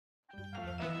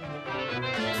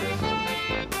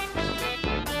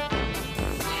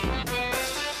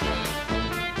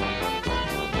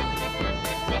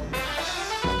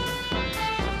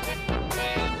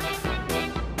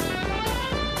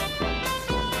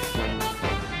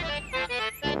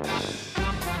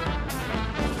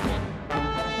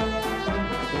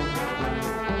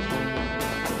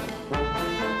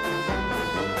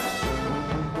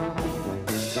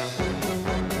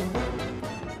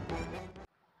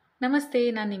ನಮಸ್ತೆ,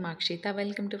 ನಾನು ನಿಮ್ಮ Akshita.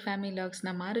 Welcome to family logs.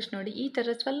 ನಮ್ಮ ಆರುಷ್ ನೋಡಿ ಈ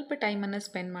ಥರ ಸ್ವಲ್ಪ ಟೈಮನ್ನು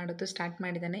ಸ್ಪೆಂಡ್ ಮಾಡೋದು ಸ್ಟಾರ್ಟ್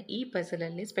ಮಾಡಿದ್ದಾನೆ ಈ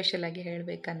ಪಝಲಲ್ಲಿ. ಸ್ಪೆಷಲಾಗಿ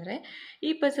ಹೇಳಬೇಕಂದ್ರೆ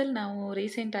ಈ ಪಝಲ್ ನಾವು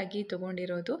ರೀಸೆಂಟಾಗಿ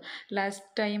ತೊಗೊಂಡಿರೋದು. ಲಾಸ್ಟ್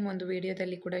ಟೈಮ್ ಒಂದು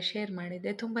ವಿಡಿಯೋದಲ್ಲಿ ಕೂಡ ಶೇರ್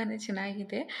ಮಾಡಿದ್ದೆ. ತುಂಬಾ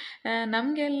ಚೆನ್ನಾಗಿದೆ.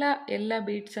 ನಮಗೆಲ್ಲ ಎಲ್ಲ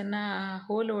ಬೀಡ್ಸನ್ನು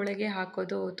ಹೋಲ್ ಒಳಗೆ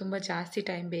ಹಾಕೋದು ತುಂಬ ಜಾಸ್ತಿ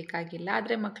ಟೈಮ್ ಬೇಕಾಗಿಲ್ಲ,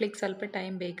 ಆದರೆ ಮಕ್ಕಳಿಗೆ ಸ್ವಲ್ಪ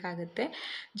ಟೈಮ್ ಬೇಕಾಗುತ್ತೆ.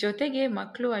 ಜೊತೆಗೆ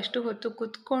ಮಕ್ಕಳು ಅಷ್ಟು ಹೊತ್ತು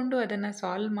ಕೂತ್ಕೊಂಡು ಅದನ್ನು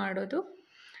ಸಾಲ್ವ್ ಮಾಡೋದು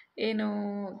ಏನು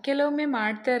ಕೆಲವೊಮ್ಮೆ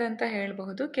ಮಾಡ್ತಾರಂತ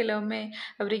ಹೇಳಬಹುದು. ಕೆಲವೊಮ್ಮೆ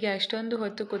ಅವರಿಗೆ ಅಷ್ಟೊಂದು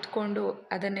ಹೊತ್ತು ಕೂತ್ಕೊಂಡು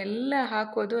ಅದನ್ನೆಲ್ಲ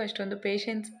ಹಾಕೋದು ಅಷ್ಟೊಂದು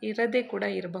ಪೇಷನ್ಸ್ ಇರದೇ ಕೂಡ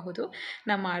ಇರಬಹುದು.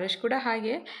 ನಮ್ಮ ಆರುಷ್ ಕೂಡ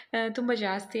ಹಾಗೆ ತುಂಬ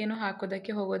ಜಾಸ್ತಿ ಏನು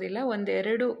ಹಾಕೋದಕ್ಕೆ ಹೋಗೋದಿಲ್ಲ.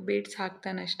 ಒಂದೆರಡು ಬೀಡ್ಸ್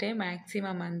ಹಾಕ್ತಾನಷ್ಟೇ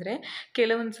ಮ್ಯಾಕ್ಸಿಮಮ್. ಅಂದರೆ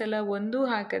ಕೆಲವೊಂದು ಸಲ ಒಂದೂ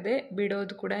ಹಾಕದೆ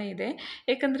ಬಿಡೋದು ಕೂಡ ಇದೆ.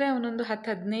 ಏಕೆಂದರೆ ಅವನೊಂದು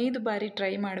 10-15 ಬಾರಿ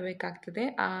ಟ್ರೈ ಮಾಡಬೇಕಾಗ್ತದೆ.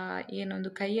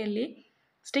 ಏನೊಂದು ಕೈಯಲ್ಲಿ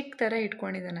ಸ್ಟಿಕ್ ಥರ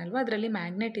ಇಟ್ಕೊಂಡಿದ್ದಾನಲ್ವ, ಅದರಲ್ಲಿ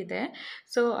ಮ್ಯಾಗ್ನೆಟ್ ಇದೆ.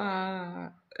 ಸೊ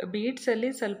ಬೀಡ್ಸಲ್ಲಿ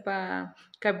ಸ್ವಲ್ಪ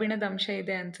ಕಬ್ಬಿಣದ ಅಂಶ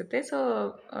ಇದೆ ಅನಿಸುತ್ತೆ. ಸೊ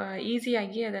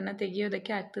ಈಸಿಯಾಗಿ ಅದನ್ನು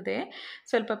ತೆಗೆಯೋದಕ್ಕೆ ಆಗ್ತದೆ.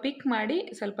 ಸ್ವಲ್ಪ ಪಿಕ್ ಮಾಡಿ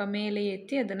ಸ್ವಲ್ಪ ಮೇಲೆ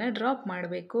ಎತ್ತಿ ಅದನ್ನು ಡ್ರಾಪ್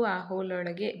ಮಾಡಬೇಕು ಆ ಹೋಲ್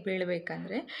ಒಳಗೆ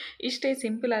ಬೀಳಬೇಕಂದ್ರೆ. ಇಷ್ಟೇ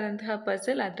ಸಿಂಪಲ್ ಆದಂತಹ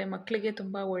ಪಝಲ್, ಆದರೆ ಮಕ್ಕಳಿಗೆ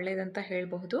ತುಂಬ ಒಳ್ಳೆಯದಂತ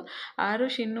ಹೇಳಬಹುದು.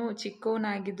 ಆರುಷ್ ಇನ್ನೂ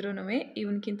ಚಿಕ್ಕವನಾಗಿದ್ರೂ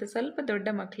ಇವನ್ಗಿಂತ ಸ್ವಲ್ಪ ದೊಡ್ಡ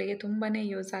ಮಕ್ಕಳಿಗೆ ತುಂಬಾ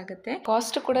ಯೂಸ್ ಆಗುತ್ತೆ.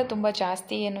 ಕಾಸ್ಟ್ ಕೂಡ ತುಂಬ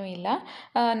ಜಾಸ್ತಿ ಏನೂ ಇಲ್ಲ,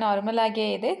 ನಾರ್ಮಲ್ ಆಗೇ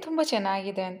ಇದೆ. ತುಂಬ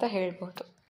ಚೆನ್ನಾಗಿದೆ ಅಂತ ಹೇಳ್ಬೋದು.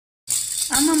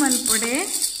 ಅಮ್ಮ ಮಲ್ಪೊಡೆ,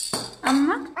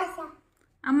 ಅಮ್ಮ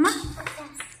ಅಮ್ಮ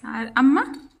ಅಮ್ಮ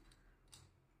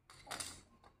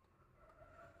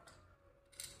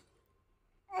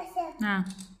ಹಾಂ,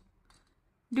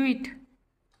 do it,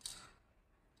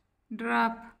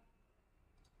 drop,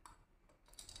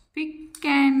 pick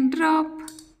and drop.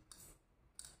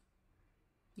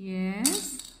 S.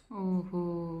 ಓಹೋ,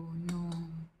 ನೋ,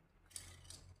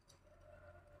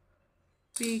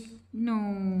 ಪಿಕ್, ನೋ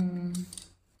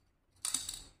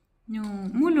ನೋ.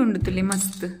 ಮೂಲು ಉಂಡುತ್ತಲೆ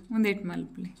ಮಸ್ತ್ ಒಂದೇಟ್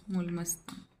ಮಲ್ಪಲೆ ಮೂಲು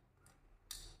ಮಸ್ತ್.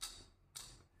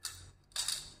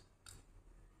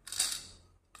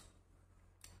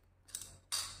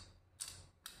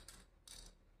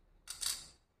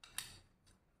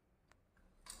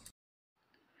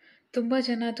 ತುಂಬ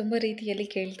ಜನ ತುಂಬ ರೀತಿಯಲ್ಲಿ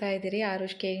ಕೇಳ್ತಾ ಇದ್ದೀರಿ,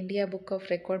 ಆರುಷ್ಗೆ ಇಂಡಿಯಾ ಬುಕ್ ಆಫ್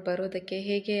ರೆಕಾರ್ಡ್ ಬರೋದಕ್ಕೆ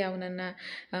ಹೇಗೆ ಅವನನ್ನು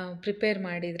ಪ್ರಿಪೇರ್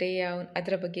ಮಾಡಿದರೆ,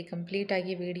 ಅದರ ಬಗ್ಗೆ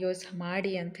ಕಂಪ್ಲೀಟಾಗಿ ವೀಡಿಯೋಸ್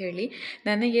ಮಾಡಿ ಅಂಥೇಳಿ.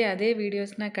 ನನಗೆ ಅದೇ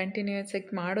ವೀಡಿಯೋಸ್ನ ಕಂಟಿನ್ಯೂಸ್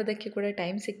ಆಗಿ ಮಾಡೋದಕ್ಕೆ ಕೂಡ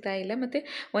ಟೈಮ್ ಸಿಗ್ತಾ ಇಲ್ಲ. ಮತ್ತು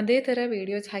ಒಂದೇ ಥರ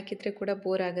ವೀಡಿಯೋಸ್ ಹಾಕಿದರೆ ಕೂಡ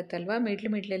ಬೋರ್ ಆಗುತ್ತಲ್ವ.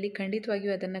 ಮಿಡ್ಲಲ್ಲಿ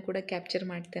ಖಂಡಿತವಾಗಿಯೂ ಅದನ್ನು ಕೂಡ ಕ್ಯಾಪ್ಚರ್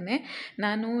ಮಾಡ್ತೇನೆ.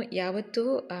 ನಾನು ಯಾವತ್ತೂ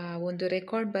ಒಂದು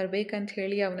ರೆಕಾರ್ಡ್ ಬರಬೇಕಂತ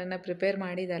ಹೇಳಿ ಅವನನ್ನು ಪ್ರಿಪೇರ್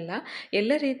ಮಾಡಿದಲ್ಲ.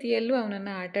 ಎಲ್ಲ ರೀತಿಯಲ್ಲೂ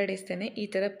ಅವನನ್ನು ಆಟಾಡಿಸ್ತೇನೆ. ಈ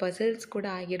ಥರ ಪಝಲ್ಸ್ ಕೂಡ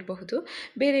ಆಗಿರಬಹುದು,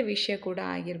 ಬೇರೆ ವಿಷಯ ಕೂಡ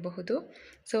ಆಗಿರಬಹುದು.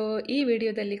 ಸೊ ಈ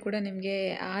ವಿಡಿಯೋದಲ್ಲಿ ಕೂಡ ನಿಮಗೆ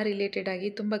ರಿಲೇಟೆಡ್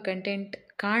ಆಗಿ ತುಂಬ ಕಂಟೆಂಟ್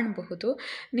ಕಾಣಬಹುದು.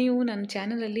 ನೀವು ನನ್ನ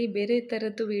ಚಾನಲಲ್ಲಿ ಬೇರೆ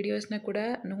ಥರದ್ದು ವೀಡಿಯೋಸ್ನ ಕೂಡ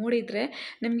ನೋಡಿದರೆ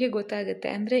ನಿಮಗೆ ಗೊತ್ತಾಗುತ್ತೆ.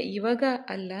 ಅಂದರೆ ಇವಾಗ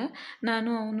ಅಲ್ಲ, ನಾನು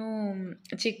ಅವನು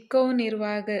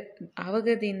ಚಿಕ್ಕವನಿರುವಾಗ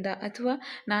ಆವಾಗದಿಂದ, ಅಥವಾ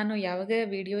ನಾನು ಯಾವಾಗ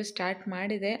ವಿಡಿಯೋ ಸ್ಟಾರ್ಟ್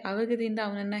ಮಾಡಿದೆ ಆವಾಗದಿಂದ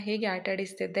ಅವನನ್ನು ಹೇಗೆ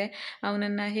ಆಟಾಡಿಸ್ತಿದ್ದೆ,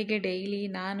 ಅವನನ್ನು ಹೇಗೆ ಡೈಲಿ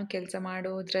ನಾನು ಕೆಲಸ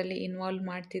ಮಾಡೋದ್ರಲ್ಲಿ ಇನ್ವಾಲ್ವ್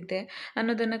ಮಾಡ್ತಿದ್ದೆ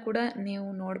ಅನ್ನೋದನ್ನು ಕೂಡ ನೀವು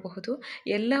ನೋಡಬಹುದು.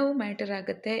 ಎಲ್ಲವೂ ಮ್ಯಾಟರ್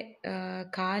ಆಗುತ್ತೆ.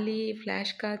 ಖಾಲಿ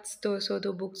ಫ್ಲ್ಯಾಶ್ ಕಾರ್ಡ್ಸ್ ತೋರಿಸೋದು,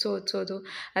 ಬುಕ್ಸ್ ಓದಿಸೋದು,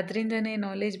 ಅದರಿಂದನೇ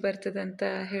ನಾಲೆಜ್ ಬರ್ತದಂತ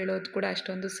ಹೇಳೋದು ಕೂಡ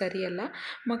ಅಷ್ಟೊಂದು ಸರಿಯಲ್ಲ.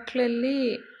 ಮಕ್ಕಳಲ್ಲಿ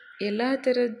ಎಲ್ಲ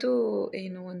ಥರದ್ದು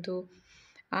ಒಂದು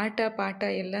ಆಟ ಪಾಠ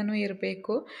ಎಲ್ಲನೂ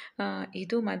ಇರಬೇಕು.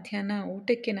 ಇದು ಮಧ್ಯಾಹ್ನ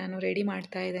ಊಟಕ್ಕೆ ನಾನು ರೆಡಿ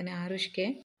ಮಾಡ್ತಾ ಇದ್ದೇನೆ ಆರುಷ್ಗೆ.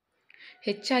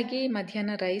 ಹೆಚ್ಚಾಗಿ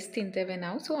ಮಧ್ಯಾಹ್ನ ರೈಸ್ ತಿಂತೇವೆ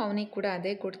ನಾವು, ಸೊ ಅವನಿಗೆ ಕೂಡ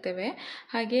ಅದೇ ಕೊಡ್ತೇವೆ.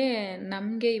 ಹಾಗೆ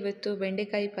ನಮಗೆ ಇವತ್ತು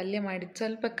ಬೆಂಡೆಕಾಯಿ ಪಲ್ಯ ಮಾಡಿದ್ದು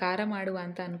ಸ್ವಲ್ಪ ಖಾರ ಮಾಡುವ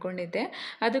ಅಂತ ಅಂದ್ಕೊಂಡಿದ್ದೆ.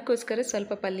 ಅದಕ್ಕೋಸ್ಕರ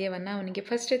ಸ್ವಲ್ಪ ಪಲ್ಯವನ್ನು ಅವನಿಗೆ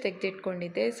ಫಸ್ಟೇ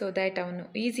ತೆಗೆದಿಟ್ಕೊಂಡಿದ್ದೆ, ಸೊ ದ್ಯಾಟ್ ಅವನು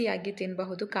ಈಸಿಯಾಗಿ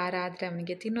ತಿನ್ನಬಹುದು. ಖಾರ ಆದರೆ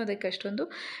ಅವನಿಗೆ ತಿನ್ನೋದಕ್ಕೆ ಅಷ್ಟೊಂದು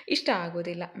ಇಷ್ಟ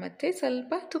ಆಗೋದಿಲ್ಲ. ಮತ್ತು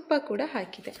ಸ್ವಲ್ಪ ತುಪ್ಪ ಕೂಡ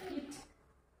ಹಾಕಿದೆ.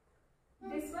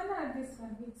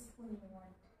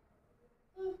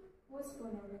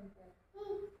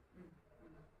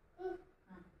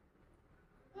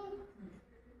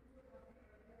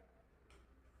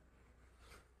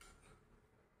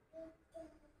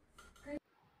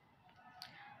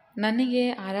 ನನಗೆ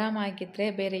ಆರಾಮಾಗಿದ್ದರೆ,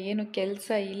 ಬೇರೆ ಏನು ಕೆಲಸ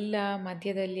ಇಲ್ಲ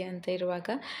ಮಧ್ಯದಲ್ಲಿ ಅಂತ ಇರುವಾಗ,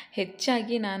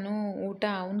 ಹೆಚ್ಚಾಗಿ ನಾನು ಊಟ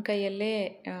ಅವನ ಕೈಯಲ್ಲೇ,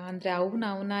 ಅಂದರೆ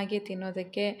ಅವನಾಗೆ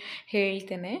ತಿನ್ನೋದಕ್ಕೆ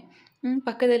ಹೇಳ್ತೇನೆ.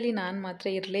 ಪಕ್ಕದಲ್ಲಿ ನಾನು ಮಾತ್ರ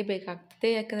ಇರಲೇಬೇಕಾಗ್ತದೆ,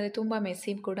 ಯಾಕಂದರೆ ತುಂಬ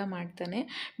ಮೆಸ್ಸಿ ಕೂಡ ಮಾಡ್ತಾನೆ.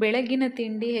 ಬೆಳಗ್ಗಿನ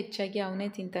ತಿಂಡಿ ಹೆಚ್ಚಾಗಿ ಅವನೇ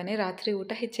ತಿಂತಾನೆ, ರಾತ್ರಿ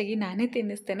ಊಟ ಹೆಚ್ಚಾಗಿ ನಾನೇ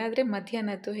ತಿನ್ನಿಸ್ತೇನೆ. ಆದರೆ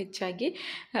ಮಧ್ಯಾಹ್ನದ್ದು ಹೆಚ್ಚಾಗಿ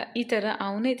ಈ ಥರ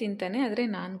ಅವನೇ ತಿಂತಾನೆ, ಆದರೆ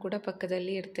ನಾನು ಕೂಡ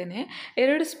ಪಕ್ಕದಲ್ಲಿ ಇರ್ತೇನೆ.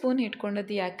 2 ಸ್ಪೂನ್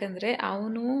ಇಟ್ಕೊಂಡದ್ದು ಯಾಕಂದರೆ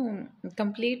ಅವನು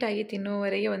ಕಂಪ್ಲೀಟಾಗಿ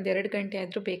ತಿನ್ನುವವರೆಗೆ 1-2 ಗಂಟೆ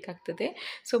ಆದರೂ ಬೇಕಾಗ್ತದೆ.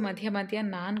 ಸೊ ಮಧ್ಯ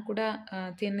ನಾನು ಕೂಡ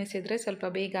ತಿನ್ನಿಸಿದರೆ ಸ್ವಲ್ಪ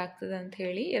ಬೇಗ ಆಗ್ತದೆ ಅಂತ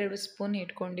ಹೇಳಿ 2 ಸ್ಪೂನ್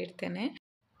ಇಟ್ಕೊಂಡಿರ್ತೇನೆ.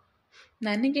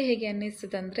 ನನಗೆ ಹೇಗೆ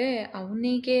ಅನ್ನಿಸ್ತದಂದರೆ,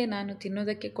 ಅವನಿಗೆ ನಾನು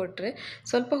ತಿನ್ನೋದಕ್ಕೆ ಕೊಟ್ಟರೆ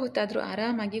ಸ್ವಲ್ಪ ಹೊತ್ತಾದರೂ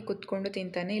ಆರಾಮಾಗಿ ಕೂತ್ಕೊಂಡು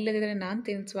ತಿಂತಾನೆ. ಇಲ್ಲದಿದ್ದರೆ ನಾನು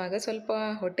ತಿನ್ನಿಸುವಾಗ ಸ್ವಲ್ಪ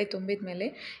ಹೊಟ್ಟೆ ತುಂಬಿದ ಮೇಲೆ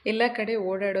ಎಲ್ಲ ಕಡೆ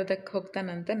ಓಡಾಡೋದಕ್ಕೆ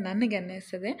ಹೋಗ್ತಾನಂತ ನನಗೆ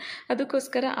ಅನ್ನಿಸ್ತದೆ.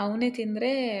 ಅದಕ್ಕೋಸ್ಕರ ಅವನೇ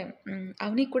ತಿಂದರೆ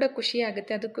ಅವನಿಗೆ ಕೂಡ ಖುಷಿ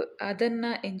ಆಗುತ್ತೆ.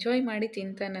 ಅದನ್ನು ಎಂಜಾಯ್ ಮಾಡಿ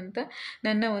ತಿಂತಾನಂತ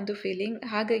ನನ್ನ ಒಂದು ಫೀಲಿಂಗ್.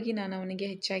 ಹಾಗಾಗಿ ನಾನು ಅವನಿಗೆ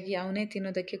ಹೆಚ್ಚಾಗಿ ಅವನೇ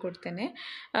ತಿನ್ನೋದಕ್ಕೆ ಕೊಡ್ತೇನೆ.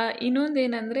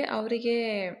 ಇನ್ನೊಂದೇನೆಂದರೆ, ಅವರಿಗೆ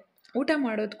ಊಟ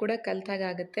ಮಾಡೋದು ಕೂಡ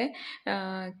ಕಲಿತಾಗುತ್ತೆ.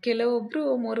 ಕೆಲವೊಬ್ಬರು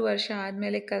 3 ವರ್ಷ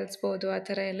ಆದಮೇಲೆ ಕಲಿಸ್ಬೋದು ಆ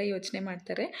ಥರ ಎಲ್ಲ ಯೋಚನೆ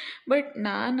ಮಾಡ್ತಾರೆ. ಬಟ್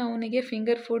ನಾನು ಅವನಿಗೆ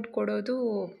ಫಿಂಗರ್ ಫುಡ್ ಕೊಡೋದು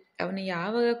ಅವನು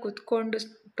ಯಾವಾಗ ಕೂತ್ಕೊಂಡು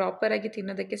ಪ್ರಾಪರಾಗಿ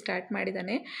ತಿನ್ನೋದಕ್ಕೆ ಸ್ಟಾರ್ಟ್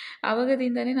ಮಾಡಿದ್ದಾನೆ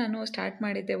ಆವಾಗದಿಂದನೇ ನಾನು ಸ್ಟಾರ್ಟ್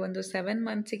ಮಾಡಿದ್ದೆ. ಒಂದು 7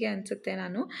 ಮಂತ್ಸಿಗೆ ಅನಿಸುತ್ತೆ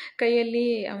ನಾನು ಕೈಯಲ್ಲಿ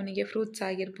ಅವನಿಗೆ ಫ್ರೂಟ್ಸ್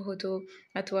ಆಗಿರಬಹುದು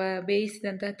ಅಥವಾ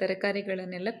ಬೇಯಿಸಿದಂತಹ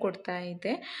ತರಕಾರಿಗಳನ್ನೆಲ್ಲ ಕೊಡ್ತಾ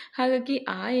ಇದ್ದೆ. ಹಾಗಾಗಿ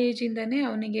ಆ ಏಜಿಂದನೇ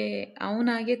ಅವನಿಗೆ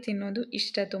ಅವನಾಗೆ ತಿನ್ನೋದು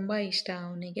ಇಷ್ಟ, ತುಂಬ ಇಷ್ಟ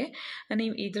ಅವನಿಗೆ.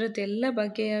 ನೀವು ಇದರದ್ದೆಲ್ಲ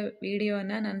ಬಗ್ಗೆಯ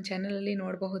ವಿಡಿಯೋನ ನನ್ನ ಚಾನಲಲ್ಲಿ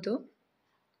ನೋಡಬಹುದು.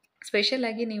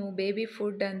 ಸ್ಪೆಷಲಾಗಿ ನೀವು ಬೇಬಿ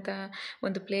ಫುಡ್ ಅಂತ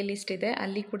ಒಂದು ಪ್ಲೇ ಲಿಸ್ಟ್ ಇದೆ,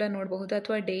 ಅಲ್ಲಿ ಕೂಡ ನೋಡಬಹುದು.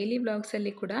 ಅಥವಾ ಡೈಲಿ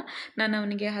ವ್ಲಾಗ್ಸಲ್ಲಿ ಕೂಡ ನಾನು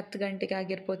ಅವನಿಗೆ 10 ಗಂಟೆಗೆ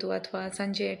ಆಗಿರ್ಬೋದು ಅಥವಾ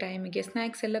ಸಂಜೆಯ ಟೈಮಿಗೆ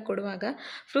ಸ್ನ್ಯಾಕ್ಸ್ ಎಲ್ಲ ಕೊಡುವಾಗ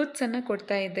ಫ್ರೂಟ್ಸನ್ನು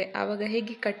ಕೊಡ್ತಾ ಇದ್ದೆ. ಆವಾಗ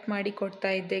ಹೇಗೆ ಕಟ್ ಮಾಡಿ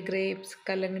ಕೊಡ್ತಾ ಇದ್ದೆ, ಗ್ರೇಪ್ಸ್,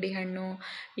 ಕಲ್ಲಂಗಡಿ ಹಣ್ಣು,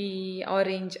 ಈ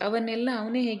ಆರೆಂಜ್, ಅವನ್ನೆಲ್ಲ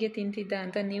ಅವನೇ ಹೇಗೆ ತಿಂತಿದ್ದ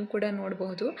ಅಂತ ನೀವು ಕೂಡ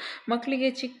ನೋಡಬಹುದು.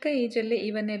 ಮಕ್ಕಳಿಗೆ ಚಿಕ್ಕ ಏಜಲ್ಲೇ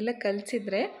ಇವನ್ನೆಲ್ಲ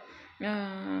ಕಲಿಸಿದ್ರೆ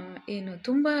ಏನು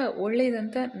ತುಂಬ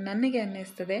ಒಳ್ಳೆಯದಂತ ನನಗೆ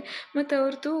ಅನ್ನಿಸ್ತದೆ. ಮತ್ತು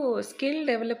ಅವ್ರದ್ದು ಸ್ಕಿಲ್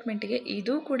ಡೆವಲಪ್ಮೆಂಟಿಗೆ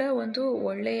ಇದು ಕೂಡ ಒಂದು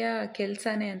ಒಳ್ಳೆಯ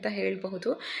ಕೆಲಸನೇ ಅಂತ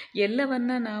ಹೇಳಬಹುದು.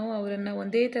 ಎಲ್ಲವನ್ನು ನಾವು ಅವರನ್ನು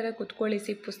ಒಂದೇ ಥರ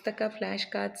ಕುತ್ಕೊಳಿಸಿ ಪುಸ್ತಕ,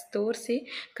 ಫ್ಲ್ಯಾಶ್ ಕಾರ್ಡ್ಸ್ ತೋರಿಸಿ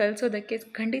ಕಲಿಸೋದಕ್ಕೆ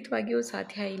ಖಂಡಿತವಾಗಿಯೂ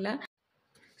ಸಾಧ್ಯ ಇಲ್ಲ.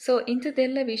 ಸೊ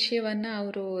ಇಂಥದ್ದೆಲ್ಲ ವಿಷಯವನ್ನು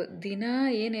ಅವರು ದಿನ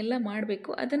ಏನೆಲ್ಲ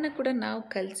ಮಾಡಬೇಕು ಅದನ್ನು ಕೂಡ ನಾವು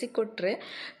ಕಲಿಸಿಕೊಟ್ರೆ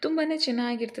ತುಂಬಾ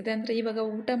ಚೆನ್ನಾಗಿರ್ತದೆ. ಅಂದರೆ ಇವಾಗ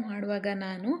ಊಟ ಮಾಡುವಾಗ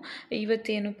ನಾನು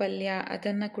ಇವತ್ತೇನು ಪಲ್ಯ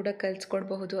ಅದನ್ನು ಕೂಡ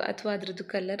ಕಲಿಸ್ಕೊಡ್ಬಹುದು, ಅಥವಾ ಅದ್ರದ್ದು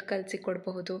ಕಲರ್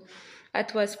ಕಲಿಸಿಕೊಡ್ಬಹುದು,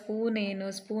 ಅಥವಾ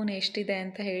ಸ್ಪೂನ್ ಎಷ್ಟಿದೆ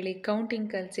ಅಂತ ಹೇಳಿ ಕೌಂಟಿಂಗ್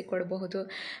ಕಲಿಸಿಕೊಡ್ಬಹುದು.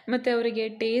 ಮತ್ತು ಅವರಿಗೆ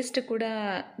ಟೇಸ್ಟ್ ಕೂಡ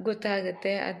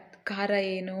ಗೊತ್ತಾಗುತ್ತೆ, ಅದು ಖಾರ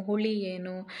ಏನು, ಹುಳಿ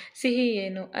ಏನು, ಸಿಹಿ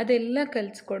ಏನು, ಅದೆಲ್ಲ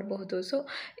ಕಲಿಸ್ಕೊಡ್ಬಹುದು. ಸೊ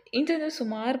ಇಂಥದ್ದು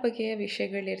ಸುಮಾರು ಬಗೆಯ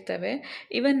ವಿಷಯಗಳಿರ್ತವೆ.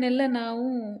 ಇವನ್ನೆಲ್ಲ ನಾವು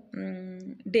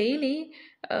ಡೈಲಿ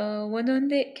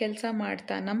ಒಂದೊಂದೇ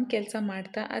ನಮ್ಮ ಕೆಲಸ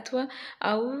ಮಾಡ್ತಾ ಅಥವಾ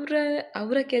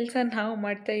ಅವರ ಕೆಲಸ ನಾವು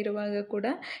ಮಾಡ್ತಾ ಇರುವಾಗ ಕೂಡ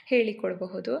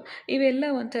ಹೇಳಿಕೊಡಬಹುದು. ಇವೆಲ್ಲ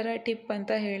ಒಂಥರ ಟಿಪ್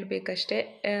ಅಂತ ಹೇಳಬೇಕಷ್ಟೆ.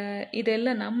 ಇದೆಲ್ಲ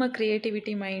ನಮ್ಮ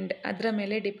ಕ್ರಿಯೇಟಿವಿಟಿ ಮೈಂಡ್ ಅದರ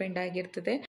ಮೇಲೆ ಡಿಪೆಂಡ್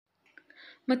ಆಗಿರ್ತದೆ.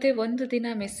 ಮತ್ತು ಒಂದು ದಿನ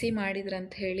ಮೆಸ್ಸಿ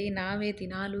ಮಾಡಿದ್ರಂತ ಹೇಳಿ ನಾವೇ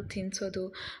ದಿನಾಲೂ ತಿನ್ನಿಸೋದು,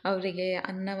 ಅವರಿಗೆ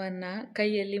ಅನ್ನವನ್ನು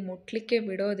ಕೈಯಲ್ಲಿ ಮುಟ್ಲಿಕ್ಕೆ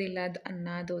ಬಿಡೋದಿಲ್ಲ. ಅದು ಅನ್ನ,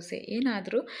 ದೋಸೆ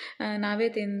ಏನಾದರೂ ನಾವೇ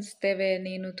ತಿನ್ನಿಸ್ತೇವೆ,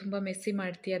 ನೀನು ತುಂಬ ಮೆಸ್ಸಿ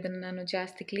ಮಾಡ್ತೀಯ, ಅದನ್ನು ನಾನು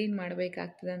ಜಾಸ್ತಿ ಕ್ಲೀನ್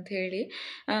ಮಾಡಬೇಕಾಗ್ತದೆ ಅಂತ ಹೇಳಿ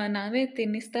ನಾವೇ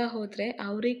ತಿನ್ನಿಸ್ತಾ ಹೋದರೆ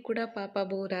ಅವ್ರಿಗೆ ಕೂಡ ಪಾಪ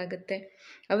ಬೋರ್ ಆಗುತ್ತೆ.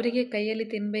 ಅವರಿಗೆ ಕೈಯಲ್ಲಿ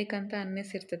ತಿನ್ನಬೇಕಂತ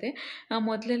ಅನ್ನಿಸಿರ್ತದೆ.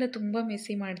 ಮೊದಲೆಲ್ಲ ತುಂಬ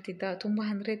ಮೆಸ್ಸಿ ಮಾಡ್ತಿದ್ದ, ತುಂಬ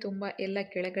ಅಂದರೆ ತುಂಬ ಎಲ್ಲ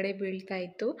ಕೆಳಗಡೆ ಬೀಳ್ತಾ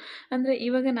ಇತ್ತು. ಅಂದರೆ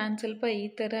ಇವಾಗ ನಾನು ಸ್ವಲ್ಪ ಈ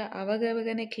ಥರ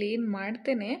ಅವಾಗವಾಗನೇ ಕ್ಲೀನ್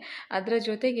ಮಾಡ್ತೇನೆ. ಅದರ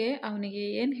ಜೊತೆಗೆ ಅವನಿಗೆ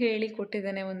ಏನು ಹೇಳಿ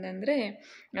ಕೊಟ್ಟಿದ್ದಾನೆ ಒಂದಂದರೆ,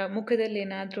 ಮುಖದಲ್ಲಿ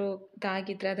ಏನಾದರೂ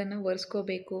ತಾಗಿದ್ರೆ ಅದನ್ನು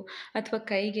ಒರೆಸ್ಕೋಬೇಕು, ಅಥವಾ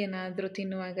ಕೈಗೇನಾದರೂ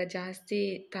ತಿನ್ನುವಾಗ ಜಾಸ್ತಿ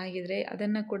ತಾಗಿದರೆ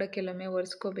ಅದನ್ನು ಕೂಡ ಕೆಲವೊಮ್ಮೆ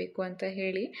ಒರೆಸ್ಕೋಬೇಕು ಅಂತ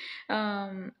ಹೇಳಿ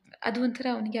ಅದು ಒಂಥರ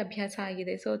ಅವನಿಗೆ ಅಭ್ಯಾಸ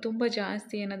ಆಗಿದೆ. ಸೊ ತುಂಬ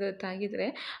ಜಾಸ್ತಿ ಏನಾದರೂ ತಾಗಿದರೆ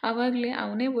ಆವಾಗಲೇ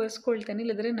ಅವನೇ ಒರೆಸ್ಕೊಳ್ತಾನೆ,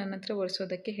 ಇಲ್ಲದ್ರೆ ನನ್ನ ಹತ್ರ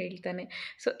ಒರೆಸೋದಕ್ಕೆ ಹೇಳ್ತಾನೆ.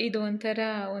 ಸೊ ಇದು ಒಂಥರ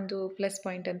ಒಂದು ಪ್ಲಸ್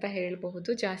ಪಾಯಿಂಟ್ ಅಂತ ಹೇಳಬಹುದು.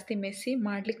 ಜಾಸ್ತಿ ಮೆಸ್ಸಿ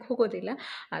ಮಾಡಲಿಕ್ಕೆ ಹೋಗೋದಿಲ್ಲ,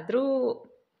 ಆದರೂ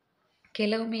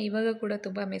ಕೆಲವೊಮ್ಮೆ ಇವಾಗ ಕೂಡ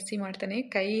ತುಂಬ ಮೆಸ್ಸಿ ಮಾಡ್ತಾನೆ.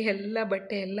 ಕೈ ಎಲ್ಲ,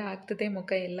 ಬಟ್ಟೆ ಎಲ್ಲ ಆಗ್ತದೆ,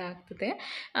 ಮುಖ ಎಲ್ಲ ಆಗ್ತದೆ.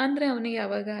 ಅಂದರೆ ಅವನಿಗೆ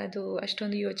ಆವಾಗ ಅದು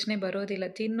ಅಷ್ಟೊಂದು ಯೋಚನೆ ಬರೋದಿಲ್ಲ,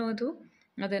 ತಿನ್ನೋದು,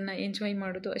 ಅದನ್ನು ಎಂಜಾಯ್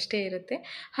ಮಾಡೋದು ಅಷ್ಟೇ ಇರುತ್ತೆ.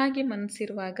 ಹಾಗೆ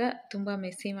ಮನಸ್ಸಿರುವಾಗ ತುಂಬ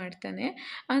ಮೆಸ್ಸಿ ಮಾಡ್ತಾನೆ.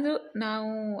 ಅದು ನಾವು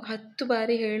 10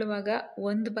 ಬಾರಿ ಹೇಳುವಾಗ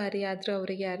 1 ಬಾರಿ ಆದರೂ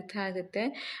ಅವರಿಗೆ ಅರ್ಥ ಆಗುತ್ತೆ.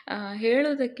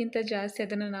 ಹೇಳೋದಕ್ಕಿಂತ ಜಾಸ್ತಿ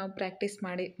ಅದನ್ನು ನಾವು ಪ್ರಾಕ್ಟೀಸ್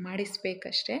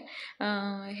ಮಾಡಿಸ್ಬೇಕಷ್ಟೆ.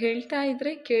 ಹೇಳ್ತಾ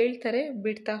ಇದ್ದರೆ ಕೇಳ್ತಾರೆ,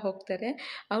 ಬಿಡ್ತಾ ಹೋಗ್ತಾರೆ.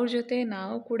 ಅವ್ರ ಜೊತೆ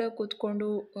ನಾವು ಕೂಡ ಕೂತ್ಕೊಂಡು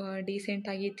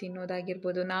ಡೀಸೆಂಟಾಗಿ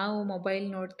ತಿನ್ನೋದಾಗಿರ್ಬೋದು. ನಾವು ಮೊಬೈಲ್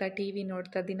ನೋಡ್ತಾ, ಟಿ ವಿ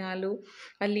ನೋಡ್ತಾ, ದಿನಾಲೂ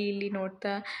ಅಲ್ಲಿ ಇಲ್ಲಿ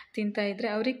ನೋಡ್ತಾ ತಿಂತಾ ಇದ್ದರೆ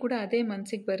ಅವ್ರಿಗೆ ಕೂಡ ಅದೇ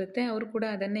ಮನಸ್ಸಿಗೆ ಬರುತ್ತೆ. ಅವರು ಕೂಡ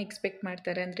ಅದನ್ನೇ ಎಕ್ಸ್ಪೆಕ್ಟ್ ಮಾಡ್ತಾರೆ.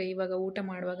 ಅಂದರೆ ಇವಾಗ ಊಟ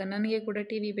ಮಾಡುವಾಗ ನನಗೆ ಕೂಡ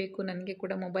ಟಿ ವಿ ಬೇಕು, ನನಗೆ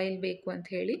ಕೂಡ ಮೊಬೈಲ್ ಬೇಕು ಅಂತ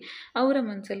ಹೇಳಿ ಅವರ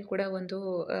ಮನಸ್ಸಲ್ಲಿ ಕೂಡ ಒಂದು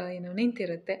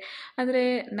ನಿಂತಿರುತ್ತೆ. ಆದರೆ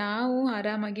ನಾವು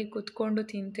ಆರಾಮಾಗಿ ಕೂತ್ಕೊಂಡು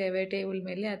ತಿಂತೇವೆ ಟೇಬಲ್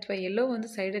ಮೇಲೆ, ಅಥವಾ ಎಲ್ಲೋ ಒಂದು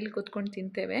ಸೈಡಲ್ಲಿ ಕೂತ್ಕೊಂಡು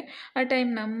ತಿಂತೇವೆ. ಆ ಟೈಮ್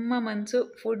ನಮ್ಮ ಮನಸ್ಸು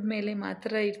ಫುಡ್ ಮೇಲೆ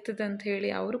ಮಾತ್ರ ಇರ್ತದೆ ಅಂತ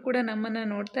ಹೇಳಿ ಅವರು ಕೂಡ ನಮ್ಮನ್ನು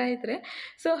ನೋಡ್ತಾ ಇದ್ದರೆ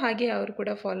ಸೊ ಹಾಗೆ ಅವರು ಕೂಡ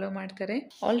ಫಾಲೋ ಮಾಡ್ತಾರೆ.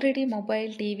 ಆಲ್ರೆಡಿ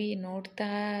ಮೊಬೈಲ್, ಟಿ ವಿ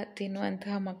ನೋಡ್ತಾ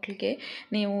ತಿನ್ನುವಂತಹ ಮಕ್ಕಳಿಗೆ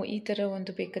ನೀವು ಈ ಥರ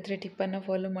ಒಂದು ಬೇಕಾದರೆ ಟಿಪ್ಪನ್ನು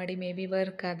ಫಾಲೋ ಮಾಡಿ, ಮೇ ಬಿ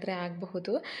ವರ್ಕ್ ಆದರೆ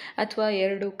ಆಗಬಹುದು. ಅಥವಾ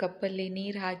 2 ಕಪ್ಪಲ್ಲಿ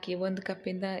ನೀರು ಹಾಕಿ 1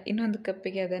 ಕಪ್ಪಿಂದ ಇನ್ನೊಂದು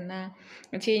ಕಪ್ಪಿಗೆ ಅದನ್ನು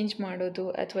ಚೇಂಜ್ ಮಾಡೋದು,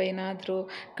 ಅಥವಾ ಏನಾದರೂ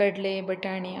ಕಡಲೆ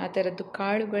ಬಟಾಣಿ ಆ ಥರದ್ದು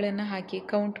ಕಾಳುಗಳನ್ನು ಹಾಕಿ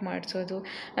ಕೌಂಟ್ ಮಾಡಿಸೋದು,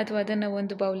 ಅಥವಾ ಅದನ್ನು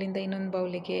ಒಂದು ಬೌಲಿಂದ ಇನ್ನೊಂದು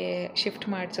ಬೌಲಿಗೆ ಶಿಫ್ಟ್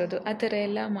ಮಾಡಿಸೋದು, ಆ ಥರ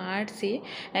ಎಲ್ಲ ಮಾಡಿಸಿ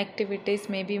activities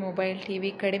may be mobile T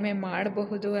V ಕಡಿಮೆ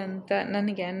ಮಾಡಬಹುದು ಅಂತ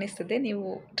ನನಗೆ ಅನ್ನಿಸ್ತದೆ. ನೀವು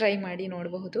ಟ್ರೈ ಮಾಡಿ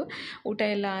ನೋಡಬಹುದು. ಊಟ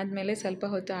ಎಲ್ಲ ಆದಮೇಲೆ ಸ್ವಲ್ಪ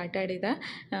ಹೊತ್ತು ಆಟ ಆಡಿದ,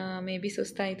 ಮೇ ಬಿ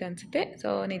ಸುಸ್ತಾಯಿತು ಅನಿಸುತ್ತೆ, ಸೊ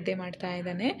ನಿದ್ದೆ ಮಾಡ್ತಾ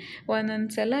ಇದ್ದಾನೆ.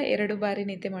 ಒಂದೊಂದು ಸಲ 2 ಬಾರಿ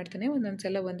ನಿದ್ದೆ ಮಾಡ್ತಾನೆ, ಒಂದೊಂದು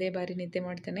ಸಲ ಒಂದೇ ಬಾರಿ ನಿದ್ದೆ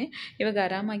ಮಾಡ್ತಾನೆ. ಇವಾಗ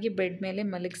ಆರಾಮಾಗಿ ಬೆಡ್ ಮೇಲೆ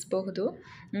ಮಲಗಿಸ್ಬಹುದು.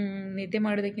 ನಿದ್ದೆ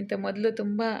ಮಾಡೋದಕ್ಕಿಂತ ಮೊದಲು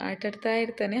ತುಂಬ ಆಟಾಡ್ತಾ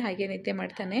ಇರ್ತಾನೆ, ಹಾಗೆ ನಿದ್ದೆ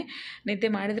ಮಾಡ್ತಾನೆ. ನಿದ್ದೆ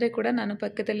ಮಾಡಿದರೆ ಕೂಡ ನಾನು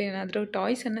ಪಕ್ಕದಲ್ಲಿ ಏನಾದರೂ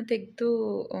ಟಾಯ್ಸನ್ನು ತೆಗೆದು,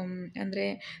 ಅಂದರೆ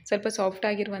ಸ್ವಲ್ಪ ಸಾಫ್ಟ್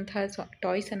ಆಗಿರುವಂತಹ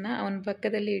ಟಾಯ್ಸನ್ನು ಅವನ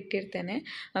ಪಕ್ಕದಲ್ಲಿ ಇಟ್ಟಿರ್ತೇನೆ.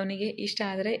 ಅವನಿಗೆ ಇಷ್ಟ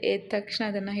ಆದರೆ ಎದ್ದ ತಕ್ಷಣ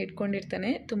ಅದನ್ನು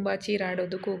ಹಿಡ್ಕೊಂಡಿರ್ತಾನೆ. ತುಂಬ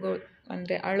ಚೀರಾಡೋದು, ಕೂಗೋ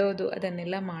ಅಂದರೆ ಅಳೋದು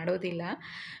ಅದನ್ನೆಲ್ಲ ಮಾಡೋದಿಲ್ಲ.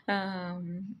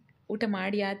 ಊಟ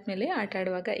ಮಾಡಿ ಆದಮೇಲೆ ಆಟ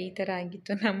ಆಡುವಾಗ ಈ ಥರ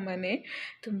ಆಗಿತ್ತು ನಮ್ಮ ಮನೆ.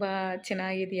 ತುಂಬ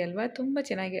ಚೆನ್ನಾಗಿದೆಯಲ್ವಾ? ತುಂಬ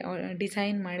ಚೆನ್ನಾಗಿ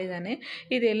ಡಿಸೈನ್ ಮಾಡಿದ್ದಾನೆ.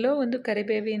 ಇದೆಲ್ಲೋ ಒಂದು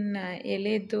ಕರಿಬೇವಿನ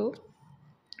ಎಲೆದು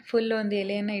ಫುಲ್ ಒಂದು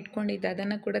ಎಲೆಯನ್ನು ಇಟ್ಕೊಂಡಿದ್ದ,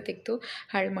 ಅದನ್ನು ಕೂಡ ತೆಗೆದು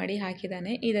ಹಾಳು ಮಾಡಿ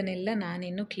ಹಾಕಿದ್ದಾನೆ. ಇದನ್ನೆಲ್ಲ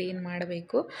ನಾನಿನ್ನು ಕ್ಲೀನ್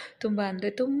ಮಾಡಬೇಕು. ತುಂಬ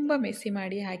ಅಂದರೆ ತುಂಬ ಮೆಸ್ಸಿ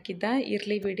ಮಾಡಿ ಹಾಕಿದ್ದ.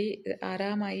 ಇರಲಿ ಬಿಡಿ,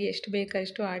 ಆರಾಮಾಗಿ ಎಷ್ಟು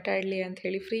ಬೇಕಷ್ಟು ಆಟ ಆಡಲಿ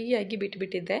ಅಂಥೇಳಿ ಫ್ರೀಯಾಗಿ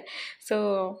ಬಿಟ್ಬಿಟ್ಟಿದ್ದೆ. ಸೊ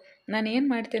ನಾನೇನು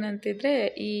ಮಾಡ್ತೇನೆ ಅಂತಿದ್ರೆ,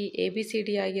 ಈ ABCD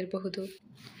ಆಗಿರಬಹುದು,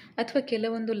 ಅಥವಾ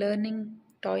ಕೆಲವೊಂದು ಲರ್ನಿಂಗ್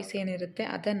ಟಾಯ್ಸ್ ಏನಿರುತ್ತೆ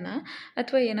ಅದನ್ನು,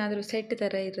 ಅಥವಾ ಏನಾದರೂ ಸೆಟ್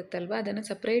ಥರ ಇರುತ್ತಲ್ವ, ಅದನ್ನು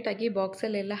ಸಪ್ರೇಟಾಗಿ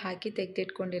ಬಾಕ್ಸಲ್ಲೆಲ್ಲ ಹಾಕಿ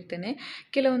ತೆಗೆದಿಟ್ಕೊಂಡಿರ್ತೇನೆ.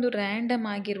 ಕೆಲವೊಂದು ರ್ಯಾಂಡಮ್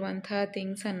ಆಗಿರುವಂತಹ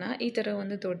ಥಿಂಗ್ಸನ್ನು ಈ ಥರ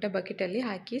ಒಂದು ದೊಡ್ಡ ಬಕೆಟಲ್ಲಿ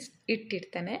ಹಾಕಿ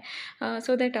ಇಟ್ಟಿರ್ತಾನೆ.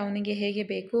 ಸೊ ದ್ಯಾಟ್ ಅವನಿಗೆ ಹೇಗೆ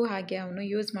ಬೇಕು ಹಾಗೆ ಅವನು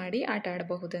ಯೂಸ್ ಮಾಡಿ ಆಟ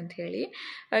ಆಡಬಹುದು ಅಂಥೇಳಿ.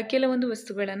 ಕೆಲವೊಂದು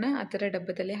ವಸ್ತುಗಳನ್ನು ಆ ಥರ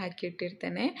ಡಬ್ಬದಲ್ಲಿ ಹಾಕಿ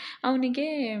ಇಟ್ಟಿರ್ತಾನೆ. ಅವನಿಗೆ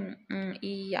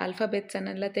ಈ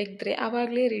ಆಲ್ಫಾಬೆಟ್ಸನ್ನೆಲ್ಲ ತೆಗೆದ್ರೆ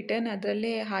ಆವಾಗಲೇ ರಿಟರ್ನ್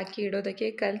ಅದರಲ್ಲೇ ಹಾಕಿ ಇಡೋದಕ್ಕೆ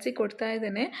ಕಲಿಸಿ ಕೊಡ್ತಾ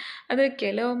ಇದ್ದಾನೆ. ಆದರೆ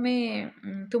ಕೆಲವೊಮ್ಮೆ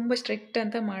ತುಂಬ ಸ್ಟ್ರಿಕ್ಟ್ ಅಂತ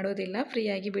ಮಾಡೋದಿಲ್ಲ,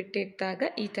 ಫ್ರೀಯಾಗಿ ಬಿಟ್ಟಿಟ್ಟಾಗ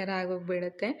ಈ ಥರ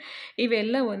ಆಗೋಗ್ಬಿಡುತ್ತೆ.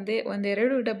 ಇವೆಲ್ಲ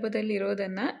ಒಂದೆರಡು ಡಬ್ಬದಲ್ಲಿ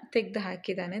ಇರೋದನ್ನು ತೆಗೆದು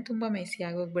ಹಾಕಿದ್ದಾನೆ. ತುಂಬ ಮೆಸ್ಸಿ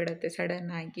ಆಗೋಗ್ಬಿಡುತ್ತೆ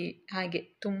ಸಡನ್ನಾಗಿ. ಹಾಗೆ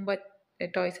ತುಂಬ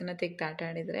ಟಾಯ್ಸನ್ನು ತೆಗೆದು ಆಟ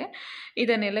ಆಡಿದರೆ.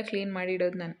 ಇದನ್ನೆಲ್ಲ ಕ್ಲೀನ್ ಮಾಡಿ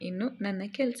ಇಡೋದು ನನ್ನ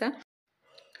ಕೆಲಸ.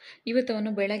 ಇವತ್ತು ಅವನು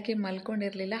ಬೆಳಗ್ಗೆ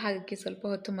ಮಲ್ಕೊಂಡಿರಲಿಲ್ಲ, ಹಾಗಾಗಿ ಸ್ವಲ್ಪ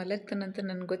ಹೊತ್ತು ಮಲಗ್ತಾನಂತ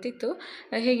ನನಗೆ ಗೊತ್ತಿತ್ತು.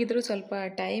 ಹೇಗಿದ್ದರೂ ಸ್ವಲ್ಪ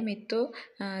ಟೈಮ್ ಇತ್ತು,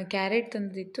 ಕ್ಯಾರೆಟ್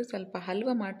ತಂದಿತ್ತು, ಸ್ವಲ್ಪ ಹಲ್ವ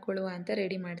ಮಾಡ್ಕೊಳ್ಳುವ ಅಂತ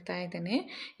ರೆಡಿ ಮಾಡ್ತಾ ಇದ್ದೇನೆ.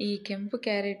 ಈ ಕೆಂಪು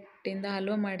ಕ್ಯಾರೆಟಿಂದ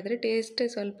ಹಲ್ವ ಮಾಡಿದರೆ ಟೇಸ್ಟ್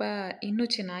ಸ್ವಲ್ಪ ಇನ್ನೂ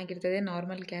ಚೆನ್ನಾಗಿರ್ತದೆ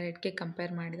ನಾರ್ಮಲ್ ಕ್ಯಾರೆಟ್ಗೆ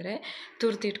ಕಂಪೇರ್ ಮಾಡಿದರೆ.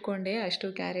 ತುರಿದಿಟ್ಕೊಂಡೆ ಅಷ್ಟು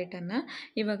ಕ್ಯಾರೆಟನ್ನು.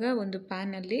 ಇವಾಗ ಒಂದು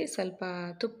ಪ್ಯಾನಲ್ಲಿ ಸ್ವಲ್ಪ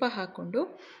ತುಪ್ಪ ಹಾಕ್ಕೊಂಡು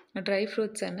ಡ್ರೈ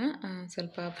ಫ್ರೂಟ್ಸನ್ನು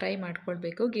ಸ್ವಲ್ಪ ಫ್ರೈ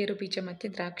ಮಾಡ್ಕೊಳ್ಬೇಕು. ಗೇರು ಬೀಜ ಮತ್ತು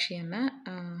ದ್ರಾಕ್ಷಿಯನ್ನು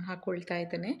ಹಾಕ್ಕೊಳ್ತಾ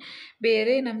ಇದ್ದೇನೆ.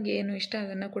 ಬೇರೆ ನಮಗೆ ಏನು ಇಷ್ಟ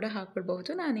ಅದನ್ನು ಕೂಡ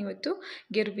ಹಾಕ್ಕೊಳ್ಬಹುದು. ನಾನಿವತ್ತು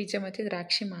ಗೇರು ಬೀಜ ಮತ್ತು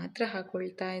ದ್ರಾಕ್ಷಿ ಮಾತ್ರ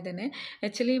ಹಾಕ್ಕೊಳ್ತಾ ಇದ್ದೇನೆ.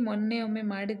 ಆ್ಯಕ್ಚುಲಿ ಮೊನ್ನೆ ಒಮ್ಮೆ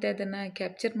ಮಾಡಿದ್ದೆ, ಅದನ್ನು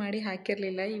ಕ್ಯಾಪ್ಚರ್ ಮಾಡಿ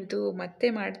ಹಾಕಿರಲಿಲ್ಲ. ಇದು ಮತ್ತೆ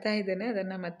ಮಾಡ್ತಾ ಇದ್ದೇನೆ,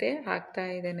 ಅದನ್ನು ಮತ್ತೆ ಹಾಕ್ತಾ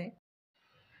ಇದ್ದೇನೆ.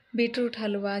 ಬೀಟ್ರೂಟ್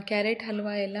ಹಲ್ವ, ಕ್ಯಾರೆಟ್ ಹಲ್ವ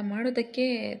ಎಲ್ಲ ಮಾಡೋದಕ್ಕೆ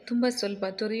ತುಂಬ ಸ್ವಲ್ಪ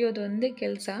ತುರಿಯೋದೊಂದೇ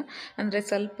ಕೆಲಸ, ಅಂದರೆ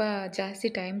ಸ್ವಲ್ಪ ಜಾಸ್ತಿ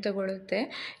ಟೈಮ್ ತಗೊಳ್ಳುತ್ತೆ.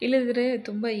 ಇಲ್ಲದಿದ್ದರೆ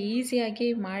ತುಂಬ ಈಸಿಯಾಗಿ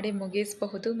ಮಾಡಿ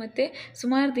ಮುಗಿಸಬಹುದು, ಮತ್ತು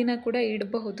ಸುಮಾರು ದಿನ ಕೂಡ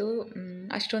ಇಡಬಹುದು.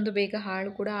 ಅಷ್ಟೊಂದು ಬೇಗ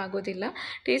ಹಾಳು ಕೂಡ ಆಗೋದಿಲ್ಲ.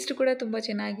 ಟೇಸ್ಟ್ ಕೂಡ ತುಂಬ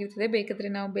ಚೆನ್ನಾಗಿರ್ತದೆ.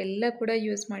 ಬೇಕಾದರೆ ನಾವು ಬೆಲ್ಲ ಕೂಡ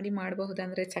ಯೂಸ್ ಮಾಡಿ ಮಾಡಬಹುದು,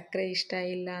 ಅಂದರೆ ಸಕ್ಕರೆ ಇಷ್ಟ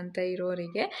ಇಲ್ಲ ಅಂತ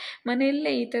ಇರೋರಿಗೆ.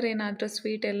 ಮನೆಯಲ್ಲೇ ಈ ಥರ ಏನಾದರೂ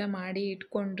ಸ್ವೀಟ್ ಎಲ್ಲ ಮಾಡಿ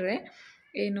ಇಟ್ಕೊಂಡ್ರೆ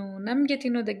ಏನು ನಮಗೆ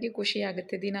ತಿನ್ನೋದಕ್ಕೆ ಖುಷಿ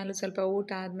ಆಗುತ್ತೆ. ದಿನಾಲು ಸ್ವಲ್ಪ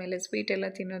ಊಟ ಆದಮೇಲೆ ಸ್ವೀಟ್ ಎಲ್ಲ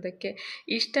ತಿನ್ನೋದಕ್ಕೆ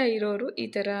ಇಷ್ಟ ಇರೋರು ಈ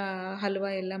ಥರ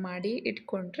ಹಲ್ವ ಎಲ್ಲ ಮಾಡಿ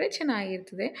ಇಟ್ಕೊಂಡ್ರೆ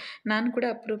ಚೆನ್ನಾಗಿರ್ತದೆ. ನಾನು ಕೂಡ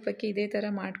ಅಪರೂಪಕ್ಕೆ ಇದೇ ಥರ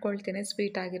ಮಾಡ್ಕೊಳ್ತೇನೆ.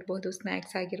 ಸ್ವೀಟ್ ಆಗಿರ್ಬೋದು,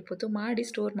 ಸ್ನ್ಯಾಕ್ಸ್ ಆಗಿರ್ಬೋದು, ಮಾಡಿ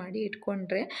ಸ್ಟೋರ್ ಮಾಡಿ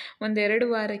ಇಟ್ಕೊಂಡ್ರೆ 1-2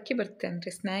 ವಾರಕ್ಕೆ ಬರುತ್ತೆ.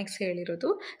 ಅಂದರೆ ಸ್ನ್ಯಾಕ್ಸ್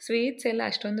ಹೇಳಿರೋದು. ಸ್ವೀಟ್ಸ್ ಎಲ್ಲ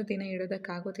ಅಷ್ಟೊಂದು ದಿನ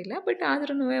ಇಡೋದಕ್ಕಾಗೋದಿಲ್ಲ, ಬಟ್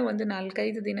ಆದ್ರೂ ಒಂದು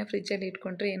 4-5 ದಿನ ಫ್ರಿಜ್ಜಲ್ಲಿ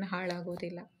ಇಟ್ಕೊಂಡ್ರೆ ಏನು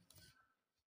ಹಾಳಾಗೋದಿಲ್ಲ.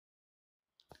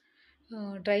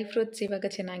 ಡ್ರೈ ಫ್ರೂಟ್ಸ್ ಇವಾಗ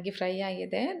ಚೆನ್ನಾಗಿ ಫ್ರೈ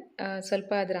ಆಗಿದೆ.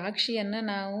 ಸ್ವಲ್ಪ ದ್ರಾಕ್ಷಿಯನ್ನು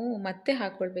ನಾವು ಮತ್ತೆ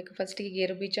ಹಾಕ್ಕೊಳ್ಬೇಕು. ಫಸ್ಟಿಗೆ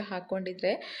ಗೇರು ಬೀಜ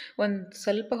ಹಾಕ್ಕೊಂಡಿದ್ರೆ ಒಂದು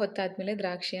ಸ್ವಲ್ಪ ಹೊತ್ತಾದಮೇಲೆ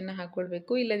ದ್ರಾಕ್ಷಿಯನ್ನು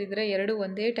ಹಾಕ್ಕೊಳ್ಬೇಕು. ಇಲ್ಲದಿದ್ದರೆ 2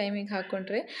 ಒಂದೇ ಟೈಮಿಗೆ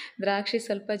ಹಾಕ್ಕೊಂಡ್ರೆ ದ್ರಾಕ್ಷಿ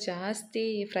ಸ್ವಲ್ಪ ಜಾಸ್ತಿ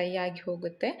ಫ್ರೈ ಆಗಿ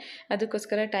ಹೋಗುತ್ತೆ.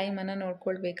 ಅದಕ್ಕೋಸ್ಕರ ಟೈಮನ್ನು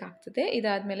ನೋಡ್ಕೊಳ್ಬೇಕಾಗ್ತದೆ.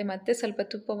 ಇದಾದಮೇಲೆ ಮತ್ತೆ ಸ್ವಲ್ಪ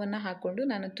ತುಪ್ಪವನ್ನು ಹಾಕ್ಕೊಂಡು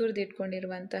ನಾನು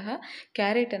ತುರಿದಿಟ್ಕೊಂಡಿರುವಂತಹ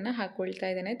ಕ್ಯಾರೆಟನ್ನು ಹಾಕ್ಕೊಳ್ತಾ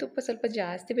ಇದ್ದೇನೆ. ತುಪ್ಪ ಸ್ವಲ್ಪ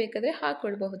ಜಾಸ್ತಿ ಬೇಕಾದರೆ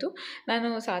ಹಾಕ್ಕೊಳ್ಬಹುದು. ನಾನು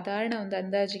ಸಾಧಾರಣ ಒಂದು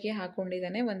ಅಂದಾಜಿಗೆ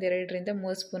ಹಾಕ್ಕೊಂಡಿದ್ದೇನೆ.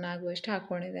 1-2-3 ಸ್ಪೂನ್ ಆಗುವಷ್ಟು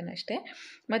ಹಾಕ್ಕೊಂಡಿದ್ದೇನೆ ಅಷ್ಟೇ.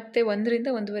 ಮತ್ತು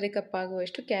 1-1.5 ಕಪ್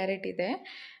ಆಗುವಷ್ಟು ಕ್ಯಾರೆಟ್ ಇದೆ.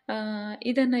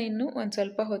 ಇದನ್ನು ಇನ್ನು ಒಂದು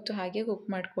ಸ್ವಲ್ಪ ಹೊತ್ತು ಹಾಗೆ ಕುಕ್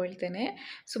ಮಾಡ್ಕೊಳ್ತೇನೆ.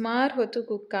 ಸುಮಾರು ಹೊತ್ತು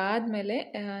ಕುಕ್ ಆದಮೇಲೆ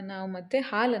ನಾವು ಮತ್ತೆ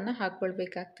ಹಾಲನ್ನು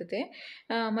ಹಾಕ್ಕೊಳ್ಬೇಕಾಗ್ತದೆ.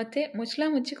 ಮತ್ತು ಮುಚ್ಚಳ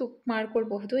ಮುಚ್ಚಿ ಕುಕ್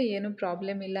ಮಾಡ್ಕೊಳ್ಬಹುದು, ಏನೂ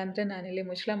ಪ್ರಾಬ್ಲಮ್ ಇಲ್ಲ. ಅಂದರೆ ನಾನಿಲ್ಲಿ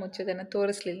ಮುಚ್ಚಳ ಮುಚ್ಚೋದನ್ನು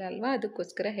ತೋರಿಸ್ಲಿಲ್ಲ ಅಲ್ವಾ,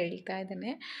 ಅದಕ್ಕೋಸ್ಕರ ಹೇಳ್ತಾ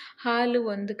ಇದ್ದೇನೆ. ಹಾಲು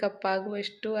 1 ಕಪ್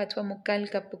ಆಗುವಷ್ಟು ಅಥವಾ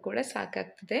 3/4 ಕಪ್ ಕೂಡ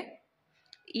ಸಾಕಾಗ್ತದೆ.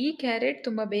 ಈ ಕ್ಯಾರೆಟ್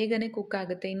ತುಂಬ ಬೇಗನೆ ಕುಕ್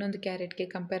ಆಗುತ್ತೆ ಇನ್ನೊಂದು ಕ್ಯಾರೆಟ್ಗೆ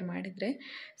ಕಂಪೇರ್ ಮಾಡಿದರೆ.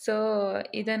 ಸೊ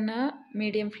ಇದನ್ನು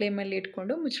ಮೀಡಿಯಮ್ ಫ್ಲೇಮಲ್ಲಿ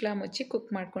ಇಟ್ಕೊಂಡು ಮುಚ್ಚಳ ಮುಚ್ಚಿ ಕುಕ್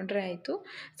ಮಾಡಿಕೊಂಡ್ರೆ ಆಯಿತು.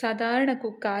 ಸಾಧಾರಣ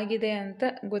ಕುಕ್ ಆಗಿದೆ ಅಂತ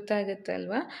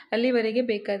ಗೊತ್ತಾಗುತ್ತಲ್ವ, ಅಲ್ಲಿವರೆಗೆ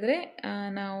ಬೇಕಾದರೆ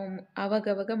ನಾವು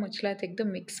ಆವಾಗವಾಗ ಮುಚ್ಚಳ ತೆಗೆದು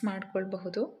ಮಿಕ್ಸ್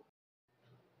ಮಾಡ್ಕೊಳ್ಬಹುದು.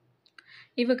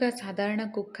 ಇವಾಗ ಸಾಧಾರಣ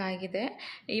ಕುಕ್ ಆಗಿದೆ.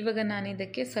 ಇವಾಗ ನಾನು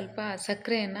ಇದಕ್ಕೆ ಸ್ವಲ್ಪ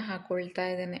ಸಕ್ಕರೆಯನ್ನು ಹಾಕ್ಕೊಳ್ತಾ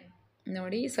ಇದ್ದೇನೆ.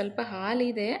 ನೋಡಿ, ಸ್ವಲ್ಪ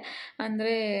ಹಾಲಿದೆ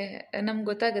ಅಂದರೆ ನಮ್ಗೆ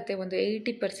ಗೊತ್ತಾಗುತ್ತೆ ಒಂದು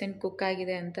 80% ಕುಕ್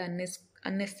ಆಗಿದೆ ಅಂತ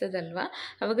ಅನ್ನಿಸ್ತದಲ್ವ.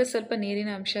 ಆವಾಗ ಸ್ವಲ್ಪ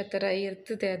ನೀರಿನ ಅಂಶ ಥರ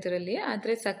ಇರ್ತದೆ ಅದರಲ್ಲಿ.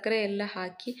 ಆದರೆ ಸಕ್ಕರೆ ಎಲ್ಲ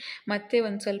ಹಾಕಿ ಮತ್ತೆ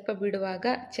ಒಂದು ಸ್ವಲ್ಪ ಬಿಡುವಾಗ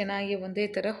ಚೆನ್ನಾಗಿ ಒಂದೇ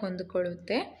ಥರ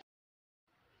ಹೊಂದಿಕೊಳ್ಳುತ್ತೆ.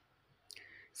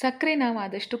 ಸಕ್ಕರೆ ನಾವು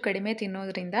ಆದಷ್ಟು ಕಡಿಮೆ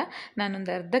ತಿನ್ನೋದ್ರಿಂದ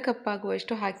ನಾನೊಂದು ಅರ್ಧ ಕಪ್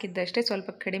ಆಗುವಷ್ಟು ಹಾಕಿದ್ದಷ್ಟೇ, ಸ್ವಲ್ಪ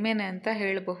ಕಡಿಮೆನೇ ಅಂತ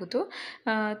ಹೇಳಬಹುದು.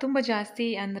 ತುಂಬ ಜಾಸ್ತಿ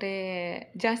ಅಂದರೆ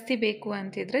ಜಾಸ್ತಿ ಬೇಕು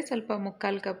ಅಂತಿದ್ರೆ ಸ್ವಲ್ಪ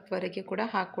ಮುಕ್ಕಾಲು ಕಪ್ವರೆಗೆ ಕೂಡ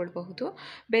ಹಾಕ್ಕೊಳ್ಬಹುದು.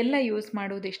 ಬೆಲ್ಲ ಯೂಸ್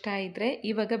ಮಾಡೋದು ಇಷ್ಟ ಇದ್ದರೆ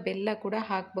ಇವಾಗ ಬೆಲ್ಲ ಕೂಡ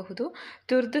ಹಾಕಬಹುದು.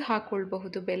 ತುರಿದು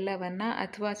ಹಾಕ್ಕೊಳ್ಬಹುದು ಬೆಲ್ಲವನ್ನು,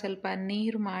 ಅಥವಾ ಸ್ವಲ್ಪ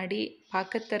ನೀರು ಮಾಡಿ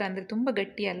ಪಾಕದ ಥರ, ಅಂದರೆ ತುಂಬ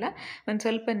ಗಟ್ಟಿಯಲ್ಲ, ಒಂದು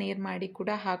ಸ್ವಲ್ಪ ನೀರು ಮಾಡಿ ಕೂಡ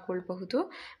ಹಾಕ್ಕೊಳ್ಬಹುದು.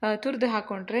 ತುರಿದು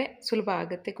ಹಾಕ್ಕೊಂಡ್ರೆ ಸುಲಭ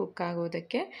ಆಗುತ್ತೆ ಕುಕ್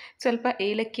ಆಗೋದಕ್ಕೆ. ಸ್ವಲ್ಪ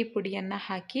ಏಲಕ್ಕಿ ಪುಡಿಯನ್ನು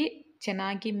ಹಾಕಿ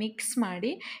ಚೆನ್ನಾಗಿ ಮಿಕ್ಸ್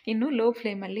ಮಾಡಿ ಇನ್ನು ಲೋ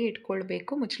ಫ್ಲೇಮಲ್ಲಿ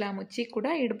ಇಟ್ಕೊಳ್ಬೇಕು. ಮುಚ್ಚಳ ಮುಚ್ಚಿ ಕೂಡ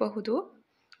ಇಡಬಹುದು.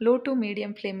 ಲೋ ಟು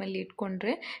ಮೀಡಿಯಮ್ ಫ್ಲೇಮಲ್ಲಿ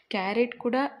ಇಟ್ಕೊಂಡ್ರೆ ಕ್ಯಾರೆಟ್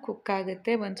ಕೂಡ ಕುಕ್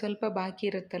ಆಗುತ್ತೆ. ಒಂದು ಸ್ವಲ್ಪ ಬಾಕಿ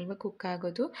ಇರುತ್ತಲ್ವ ಕುಕ್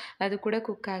ಆಗೋದು, ಅದು ಕೂಡ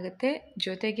ಕುಕ್ ಆಗುತ್ತೆ.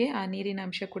 ಜೊತೆಗೆ ಆ ನೀರಿನ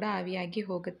ಅಂಶ ಕೂಡ ಆವಿಯಾಗಿ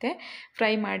ಹೋಗುತ್ತೆ.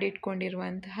 ಫ್ರೈ ಮಾಡಿ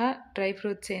ಇಟ್ಕೊಂಡಿರುವಂತಹ ಡ್ರೈ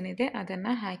ಫ್ರೂಟ್ಸ್ ಏನಿದೆ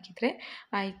ಅದನ್ನು ಹಾಕಿದರೆ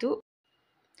ಆಯಿತು.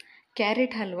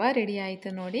 ಕ್ಯಾರೆಟ್ ಹಲ್ವಾ ರೆಡಿ ಆಯಿತು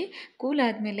ನೋಡಿ. ಕೂಲ್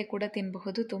ಆದಮೇಲೆ ಕೂಡ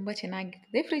ತಿನ್ನಬಹುದು, ತುಂಬ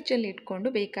ಚೆನ್ನಾಗಿರ್ತದೆ. ಫ್ರಿಜ್ಜಲ್ಲಿ ಇಟ್ಕೊಂಡು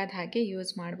ಬೇಕಾದ ಹಾಗೆ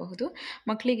ಯೂಸ್ ಮಾಡಬಹುದು.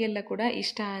 ಮಕ್ಕಳಿಗೆಲ್ಲ ಕೂಡ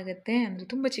ಇಷ್ಟ ಆಗುತ್ತೆ, ಅಂದರೆ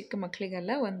ತುಂಬ ಚಿಕ್ಕ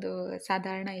ಮಕ್ಕಳಿಗೆಲ್ಲ, ಒಂದು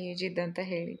ಸಾಧಾರಣ ಏಜ್ ಇದ್ದಂತ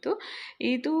ಹೇಳಿದ್ದು.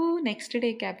 ಇದು ನೆಕ್ಸ್ಟ್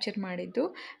ಡೇ ಕ್ಯಾಪ್ಚರ್ ಮಾಡಿದ್ದು.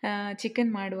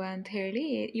 ಚಿಕನ್ ಮಾಡುವ ಅಂತ ಹೇಳಿ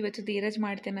ಇವತ್ತು ಧೀರಜ್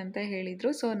ಮಾಡ್ತೇನೆ ಅಂತ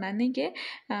ಹೇಳಿದರು. ಸೊ ನನಗೆ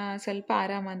ಸ್ವಲ್ಪ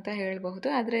ಆರಾಮ ಅಂತ ಹೇಳಬಹುದು.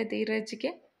 ಆದರೆ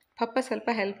ಧೀರಜ್ಗೆ ಪಪ್ಪ ಸ್ವಲ್ಪ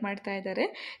ಹೆಲ್ಪ್ ಮಾಡ್ತಾ ಇದ್ದಾರೆ.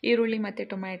 ಈರುಳ್ಳಿ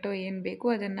ಮತ್ತು ಟೊಮ್ಯಾಟೊ ಏನು ಬೇಕು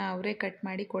ಅದನ್ನು ಅವರೇ ಕಟ್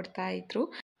ಮಾಡಿ ಕೊಡ್ತಾಯಿದ್ರು.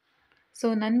 ಸೊ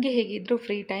ನನಗೆ ಹೇಗಿದ್ದರೂ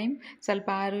ಫ್ರೀ ಟೈಮ್, ಸ್ವಲ್ಪ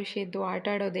ಆರುಷ್ ಎದ್ದು ಆಟ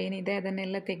ಆಡೋದೇನಿದೆ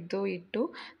ಅದನ್ನೆಲ್ಲ ತೆಗೆದು ಇಟ್ಟು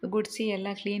ಗುಡಿಸಿ ಎಲ್ಲ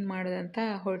ಕ್ಲೀನ್ ಮಾಡೋದಂತ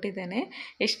ಹೊರಟಿದ್ದೇನೆ.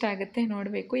 ಎಷ್ಟಾಗುತ್ತೆ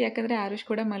ನೋಡಬೇಕು, ಯಾಕಂದರೆ ಆರುಷ್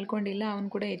ಕೂಡ ಮಲ್ಕೊಂಡಿಲ್ಲ, ಅವನು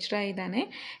ಕೂಡ ಎಚ್ಚರ ಇದ್ದಾನೆ.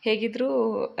 ಹೇಗಿದ್ದರೂ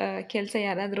ಕೆಲಸ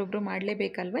ಯಾರಾದರೂ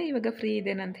ಮಾಡಲೇಬೇಕಲ್ವ. ಇವಾಗ ಫ್ರೀ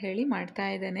ಇದ್ದೇನಂತ ಹೇಳಿ ಮಾಡ್ತಾ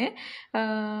ಇದ್ದೇನೆ.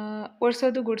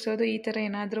 ಒರೆಸೋದು ಗುಡಿಸೋದು ಈ ಥರ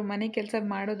ಏನಾದರೂ ಮನೆ ಕೆಲಸ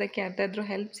ಮಾಡೋದಕ್ಕೆ ಯಾರ್ದಾದ್ರೂ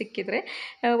ಹೆಲ್ಪ್ ಸಿಕ್ಕಿದರೆ,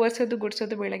 ಒರೆಸೋದು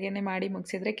ಗುಡಿಸೋದು ಬೆಳಗ್ಗೆನೇ ಮಾಡಿ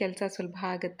ಮುಗಿಸಿದ್ರೆ ಕೆಲಸ ಸುಲಭ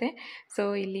ಆಗುತ್ತೆ. ಸೊ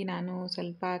ಇಲ್ಲಿ ನಾನು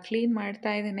ಸ್ವಲ್ಪ ಕ್ಲೀನ್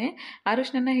ಮಾಡ್ತಾ ಇದ್ದೇನೆ.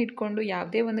 ಆರುಷ್ನನ್ನು ಹಿಡ್ಕೊಂಡು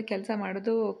ಯಾವುದೇ ಒಂದು ಕೆಲಸ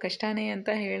ಮಾಡೋದು ಕಷ್ಟನೇ ಅಂತ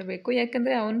ಹೇಳಬೇಕು.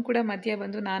 ಯಾಕಂದರೆ ಅವನು ಕೂಡ ಮಧ್ಯ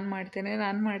ಬಂದು ನಾನು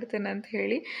ಮಾಡ್ತೇನೆ ಅಂತ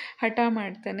ಹೇಳಿ ಹಠ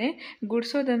ಮಾಡ್ತಾನೆ.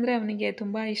 ಗುಡಿಸೋದಂದರೆ ಅವನಿಗೆ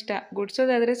ತುಂಬ ಇಷ್ಟ.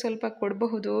 ಗುಡಿಸೋದಾದರೆ ಸ್ವಲ್ಪ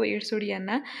ಕೊಡಬಹುದು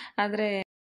ಇಡ್ಸುಡಿಯನ್ನು, ಆದರೆ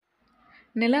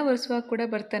ನೆಲ ಒರೆಸುವಾಗ ಕೂಡ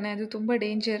ಬರ್ತಾನೆ. ಅದು ತುಂಬ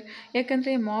ಡೇಂಜರ್.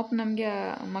 ಯಾಕಂದರೆ ಮಾಪ್ ನಮಗೆ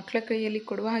ಮಕ್ಕಳ ಕೈಯಲ್ಲಿ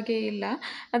ಕೊಡುವ ಹಾಗೆ ಇಲ್ಲ.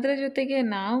 ಅದರ ಜೊತೆಗೆ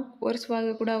ನಾವು ಒರೆಸುವಾಗ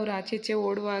ಕೂಡ ಅವರು ಆಚೆ ಈಚೆ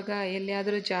ಓಡುವಾಗ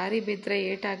ಎಲ್ಲಿಯಾದರೂ ಜಾರಿ ಬಿದ್ದರೆ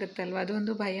ಏಟಾಗುತ್ತಲ್ವ,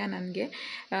 ಅದೊಂದು ಭಯ ನನಗೆ.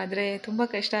 ಆದರೆ ತುಂಬ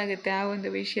ಕಷ್ಟ ಆಗುತ್ತೆ ಆ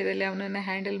ಒಂದು ವಿಷಯದಲ್ಲಿ ಅವನನ್ನು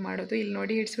ಹ್ಯಾಂಡಲ್ ಮಾಡೋದು. ಇಲ್ಲಿ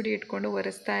ನೋಡಿ, ಹಿಡ್ಸುಡಿ ಇಟ್ಕೊಂಡು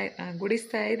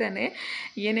ಗುಡಿಸ್ತಾ ಇದ್ದಾನೆ.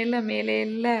 ಏನೆಲ್ಲ ಮೇಲೆ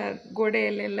ಎಲ್ಲ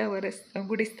ಗೋಡೆಯಲ್ಲೆಲ್ಲ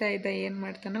ಗುಡಿಸ್ತಾ ಇದ್ದ, ಏನು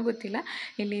ಮಾಡ್ತಾನೋ ಗೊತ್ತಿಲ್ಲ.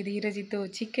 ಇಲ್ಲಿ ಧೀರಜಿದ್ದು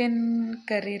ಚಿಕನ್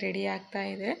ಕರ್ರಿ ರೆಡಿ ಆಗ್ತಾ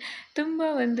ಇದೆ. ತುಂಬ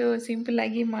ಒಂದು ಸಿಂಪಲ್ಲಾಗಿ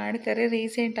ಮಾಡ್ತಾರೆ,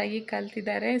 ರೀಸೆಂಟಾಗಿ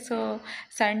ಕಲ್ತಿದ್ದಾರೆ. ಸೊ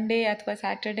ಸಂಡೇ ಅಥವಾ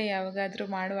ಸ್ಯಾಟರ್ಡೇ ಯಾವಾಗಾದರೂ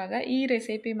ಮಾಡುವಾಗ ಈ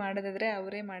ರೆಸಿಪಿ ಮಾಡೋದಾದರೆ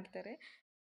ಅವರೇ ಮಾಡ್ತಾರೆ.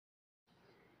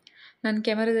 ನನ್ನ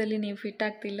ಕ್ಯಾಮರಾದಲ್ಲಿ ನೀವು ಫಿಟ್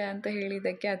ಆಗ್ತಿಲ್ಲ ಅಂತ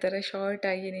ಹೇಳಿದ್ದಕ್ಕೆ ಆ ಥರ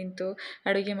ಶಾರ್ಟಾಗಿ ನಿಂತು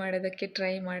ಅಡುಗೆ ಮಾಡೋದಕ್ಕೆ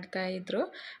ಟ್ರೈ ಮಾಡ್ತಾಯಿದ್ರು.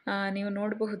 ನೀವು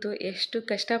ನೋಡಬಹುದು ಎಷ್ಟು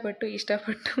ಕಷ್ಟಪಟ್ಟು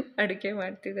ಇಷ್ಟಪಟ್ಟು ಅಡುಗೆ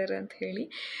ಮಾಡ್ತಿದ್ದಾರೆ ಅಂತ ಹೇಳಿ.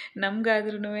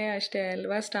 ನಮಗಾದ್ರೂ ಅಷ್ಟೇ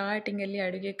ಅಲ್ವಾ, ಸ್ಟಾರ್ಟಿಂಗಲ್ಲಿ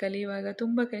ಅಡುಗೆ ಕಲಿಯುವಾಗ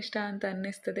ತುಂಬ ಕಷ್ಟ ಅಂತ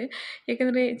ಅನ್ನಿಸ್ತದೆ.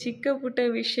 ಏಕೆಂದರೆ ಚಿಕ್ಕ ಪುಟ್ಟ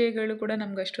ವಿಷಯಗಳು ಕೂಡ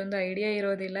ನಮ್ಗೆ ಅಷ್ಟೊಂದು ಐಡಿಯಾ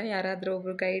ಇರೋದಿಲ್ಲ. ಯಾರಾದರೂ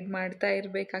ಒಬ್ಬರು ಗೈಡ್ ಮಾಡ್ತಾ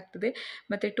ಇರಬೇಕಾಗ್ತದೆ.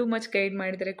 ಮತ್ತು ಟೂ ಮಚ್ ಗೈಡ್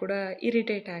ಮಾಡಿದರೆ ಕೂಡ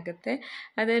ಇರಿಟೇಟ್ ಆಗುತ್ತೆ.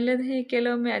 ಅದಲ್ಲದೆ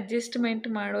ಕೆಲವೊಮ್ಮೆ ಅಡ್ಜಸ್ಟ್ಮೆಂಟ್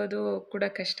ಮಾಡೋದು ಕೂಡ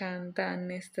ಕಷ್ಟ ಅಂತ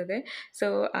ಅನ್ನಿಸ್ತದೆ. ಸೊ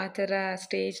ಆ ಥರ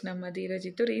ಸ್ಟೇಜ್ ನಮ್ಮ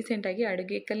ಧೀರಜಿತ್ತು. ರೀಸೆಂಟಾಗಿ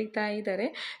ಅಡುಗೆ ಕಲಿತಾ ಇದ್ದಾರೆ.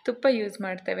 ತುಪ್ಪ ಯೂಸ್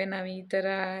ಮಾಡ್ತೇವೆ ನಾವು ಈ ಥರ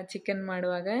ಚಿಕನ್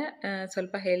ಮಾಡುವಾಗ,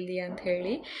 ಸ್ವಲ್ಪ ಹೆಲ್ದಿ ಅಂತ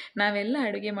ಹೇಳಿ. ನಾವೆಲ್ಲ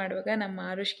ಅಡುಗೆ ಮಾಡುವಾಗ ನಮ್ಮ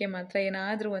ಆರುಷ್ಗೆ ಮಾತ್ರ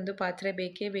ಏನಾದರೂ ಒಂದು ಪಾತ್ರೆ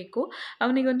ಬೇಕೇ ಬೇಕು.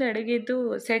 ಅವನಿಗೊಂದು ಅಡುಗೆದ್ದು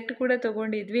ಸೆಟ್ ಕೂಡ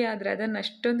ತೊಗೊಂಡಿದ್ವಿ, ಆದರೆ ಅದನ್ನು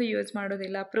ಅಷ್ಟೊಂದು ಯೂಸ್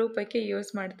ಮಾಡೋದಿಲ್ಲ, ಅಪರೂಪಕ್ಕೆ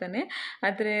ಯೂಸ್ ಮಾಡ್ತಾನೆ.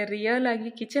 ಆದರೆ ರಿಯಲ್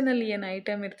ಆಗಿ ಕಿಚನಲ್ಲಿ ಏನು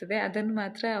ಐಟಮ್ ಇರ್ತದೆ ಅದನ್ನು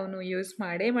ಮಾತ್ರ ಅವನು ಯೂಸ್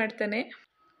ಮಾಡೇ ಮಾಡ್ತಾನೆ.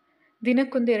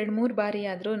 ದಿನಕ್ಕೊಂದು 2-3 ಬಾರಿ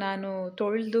ಆದರೂ ನಾನು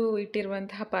ತೊಳೆದು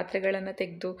ಇಟ್ಟಿರುವಂತಹ ಪಾತ್ರೆಗಳನ್ನು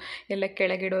ತೆಗೆದು ಎಲ್ಲ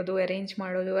ಕೆಳಗಿಡೋದು, ಅರೇಂಜ್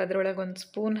ಮಾಡೋದು, ಅದರೊಳಗೊಂದು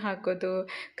ಸ್ಪೂನ್ ಹಾಕೋದು,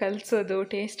 ಕಲಸೋದು,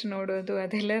 ಟೇಸ್ಟ್ ನೋಡೋದು,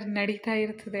 ಅದೆಲ್ಲ ನಡೀತಾ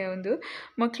ಇರ್ತದೆ ಅವನು.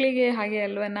 ಮಕ್ಕಳಿಗೆ ಹಾಗೆ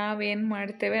ಅಲ್ವಾ, ನಾವೇನು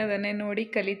ಮಾಡ್ತೇವೆ ಅದನ್ನೇ ನೋಡಿ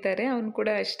ಕಲಿತಾರೆ. ಅವನು ಕೂಡ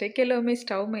ಅಷ್ಟೇ. ಕೆಲವೊಮ್ಮೆ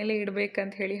ಸ್ಟವ್ ಮೇಲೆ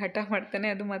ಇಡಬೇಕಂತ ಹೇಳಿ ಹಠ ಮಾಡ್ತಾನೆ,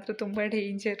 ಅದು ಮಾತ್ರ ತುಂಬ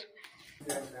ಡೇಂಜರ್.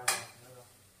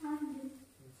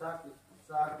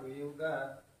 ಸಾಕು, ಈಗ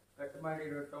ಕಟ್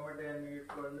ಮಾಡಿರೋ ಟೊಮೆಟೊಯನ್ನು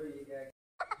ಇಟ್ಕೊಂಡು ಈಗ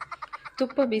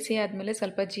ತುಪ್ಪ ಬಿಸಿ ಆದಮೇಲೆ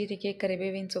ಸ್ವಲ್ಪ ಜೀರಿಗೆ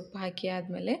ಕರಿಬೇವಿನ ಸೊಪ್ಪು ಹಾಕಿ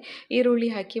ಆದಮೇಲೆ ಈರುಳ್ಳಿ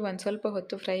ಹಾಕಿ ಒಂದು ಸ್ವಲ್ಪ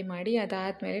ಹೊತ್ತು ಫ್ರೈ ಮಾಡಿ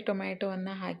ಅದಾದಮೇಲೆ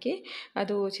ಟೊಮ್ಯಾಟೊವನ್ನು ಹಾಕಿ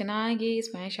ಅದು ಚೆನ್ನಾಗಿ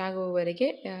ಸ್ಮ್ಯಾಶ್ ಆಗುವವರೆಗೆ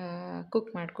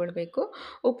ಕುಕ್ ಮಾಡ್ಕೊಳ್ಬೇಕು.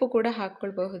 ಉಪ್ಪು ಕೂಡ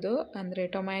ಹಾಕ್ಕೊಳ್ಬಹುದು, ಅಂದರೆ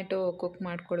ಟೊಮ್ಯಾಟೊ ಕುಕ್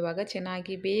ಮಾಡ್ಕೊಳ್ಳುವಾಗ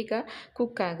ಚೆನ್ನಾಗಿ ಬೇಗ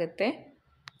ಕುಕ್ ಆಗುತ್ತೆ.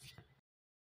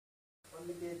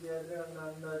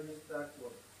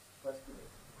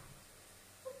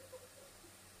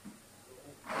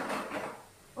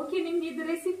 ಓಕೆ, ನಿಮ್ಗೆ ಇದು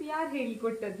ರೆಸಿಪಿ ಯಾರು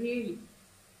ಹೇಳಿಕೊಟ್ಟದ್ದು ಹೇಳಿ?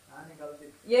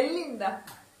 ಎಲ್ಲಿಂದ?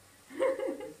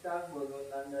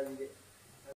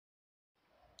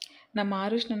 ನಮ್ಮ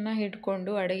ಆರುಷ್ನನ್ನು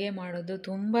ಹಿಡ್ಕೊಂಡು ಅಡುಗೆ ಮಾಡೋದು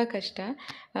ತುಂಬ ಕಷ್ಟ.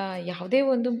 ಯಾವುದೇ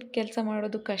ಒಂದು ಕೆಲಸ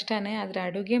ಮಾಡೋದು ಕಷ್ಟನೇ, ಆದರೆ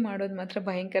ಅಡುಗೆ ಮಾಡೋದು ಮಾತ್ರ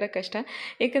ಭಯಂಕರ ಕಷ್ಟ.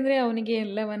 ಏಕೆಂದರೆ ಅವನಿಗೆ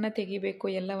ಎಲ್ಲವನ್ನು ತೆಗಿಬೇಕು,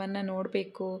 ಎಲ್ಲವನ್ನು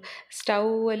ನೋಡಬೇಕು.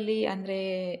 ಸ್ಟೌವಲ್ಲಿ ಅಂದರೆ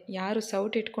ಯಾರು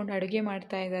ಸೌಟ್ ಇಟ್ಕೊಂಡು ಅಡುಗೆ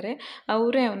ಮಾಡ್ತಾ ಇದ್ದಾರೆ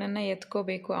ಅವರೇ ಅವನನ್ನು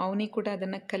ಎತ್ಕೋಬೇಕು, ಅವನಿಗೆ ಕೂಡ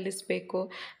ಅದನ್ನು ಕಲಿಸ್ಬೇಕು.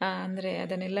 ಅಂದರೆ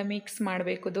ಅದನ್ನೆಲ್ಲ ಮಿಕ್ಸ್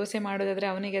ಮಾಡಬೇಕು. ದೋಸೆ ಮಾಡೋದಾದರೆ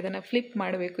ಅವನಿಗೆ ಅದನ್ನು ಫ್ಲಿಪ್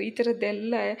ಮಾಡಬೇಕು. ಈ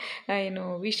ಥರದ್ದೆಲ್ಲ ಏನು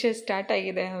ವಿಷಯ ಸ್ಟಾರ್ಟ್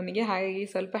ಆಗಿದೆ ಅವನಿಗೆ. ಹಾಗಾಗಿ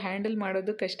ಸ್ವಲ್ಪ ಹ್ಯಾಂಡಲ್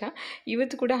ಮಾಡೋದು ಕಷ್ಟ.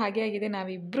 ಇವತ್ತು ಕೂಡ ಹಾಗೆ ಆಗಿದೆ.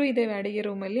 ನಾವಿಬ್ಬರು ಇದ್ದೇವೆ ಅಡುಗೆ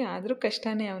ರೂಮಲ್ಲಿ, ಆದರೂ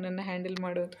ಕಷ್ಟನೇ ಅವನನ್ನು ಹ್ಯಾಂಡಲ್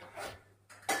ಮಾಡೋದು.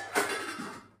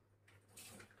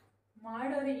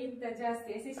 ಮಾಡೋರಿಗಿಂತ ಜಾಸ್ತಿ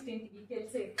ಅಸಿಸ್ಟೆಂಟ್ಗೆ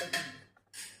ಕೆಲಸ ಇರ್ತದೆ.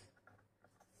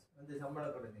 ಎಲ್ಲಿ ಸಂಬಳ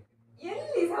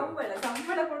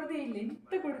ಕೊಡೋದೇ ಇಲ್ಲ,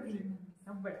 ಎಂತ ಕೊಡುದಿಲ್ಲ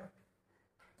ಸಂಬಳ.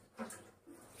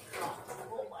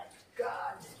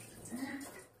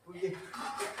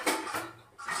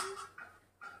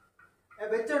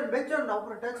 ಬೆಚ್ಚೋಣ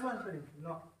ಅப்புறம் ಟಚ್ ಮಾಡ್ತೀನಿ.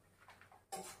 ನೋ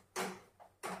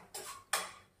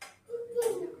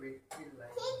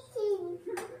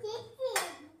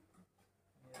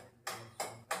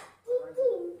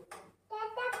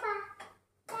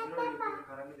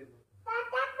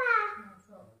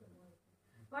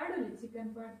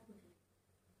ಚಿಕನ್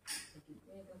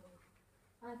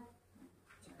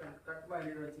ಕಟ್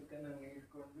ಮಾಡಿರೋ ಚಿಕನ್ ಅನ್ನು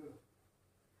ಇಟ್ಕೊಂಡು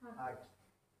ಹಾಕಿ.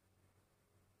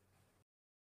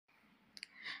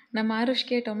 ನಮ್ಮ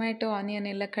ಆರುಷ್ಗೆ ಟೊಮ್ಯಾಟೊ ಆನಿಯನ್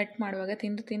ಎಲ್ಲ ಕಟ್ ಮಾಡುವಾಗ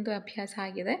ತಿಂದು ಅಭ್ಯಾಸ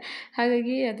ಆಗಿದೆ.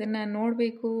 ಹಾಗಾಗಿ ಅದನ್ನು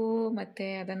ನೋಡಬೇಕು ಮತ್ತು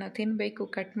ಅದನ್ನು ತಿನ್ನಬೇಕು.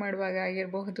 ಕಟ್ ಮಾಡುವಾಗ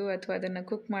ಆಗಿರಬಹುದು ಅಥವಾ ಅದನ್ನು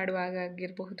ಕುಕ್ ಮಾಡುವಾಗ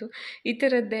ಆಗಿರಬಹುದು, ಈ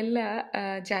ಥರದ್ದೆಲ್ಲ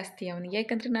ಜಾಸ್ತಿ ಅವನಿಗೆ.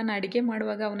 ಯಾಕಂದರೆ ನಾನು ಅಡುಗೆ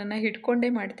ಮಾಡುವಾಗ ಅವನನ್ನು ಹಿಡ್ಕೊಂಡೇ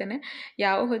ಮಾಡ್ತೇನೆ.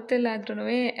 ಯಾವ ಹೊತ್ತಲ್ಲಾದ್ರೂ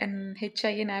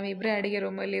ಹೆಚ್ಚಾಗಿ ನಾವಿಬ್ಬರೇ ಅಡುಗೆ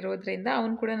ರೂಮಲ್ಲಿ ಇರೋದ್ರಿಂದ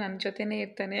ಅವನು ಕೂಡ ನನ್ನ ಜೊತೆನೇ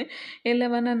ಇರ್ತಾನೆ,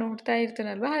 ಎಲ್ಲವನ್ನು ನೋಡ್ತಾ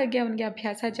ಇರ್ತಾನಲ್ವ. ಹಾಗೆ ಅವನಿಗೆ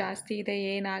ಅಭ್ಯಾಸ ಜಾಸ್ತಿ ಇದೆ.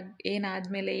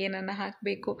 ಏನಾದಮೇಲೆ ಏನನ್ನು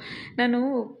ಹಾಕಬೇಕು. ನಾನು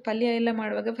ಪಲ್ಯ ಎಲ್ಲ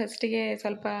ಮಾಡುವಾಗ ಫಸ್ಟಿಗೆ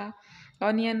ಸ್ವಲ್ಪ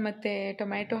ಆನಿಯನ್ ಮತ್ತು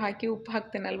ಟೊಮ್ಯಾಟೊ ಹಾಕಿ ಉಪ್ಪು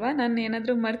ಹಾಕ್ತೇನಲ್ವ, ನಾನು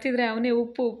ಏನಾದರೂ ಮರ್ತಿದ್ರೆ ಅವನೇ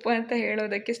ಉಪ್ಪು ಅಂತ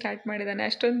ಹೇಳೋದಕ್ಕೆ ಸ್ಟಾರ್ಟ್ ಮಾಡಿದ್ದಾನೆ.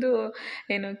 ಅಷ್ಟೊಂದು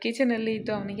ಕಿಚನಲ್ಲಿ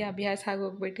ಇದ್ದು ಅವನಿಗೆ ಅಭ್ಯಾಸ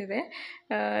ಆಗೋಗ್ಬಿಟ್ಟಿದೆ.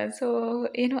 ಸೊ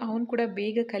ಅವನು ಕೂಡ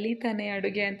ಬೇಗ ಕಲಿತಾನೆ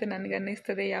ಅಡುಗೆ ಅಂತ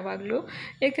ನನಗನ್ನಿಸ್ತದೆ ಯಾವಾಗಲೂ.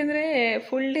 ಏಕೆಂದರೆ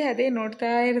ಫುಲ್ ಡೇ ಅದೇ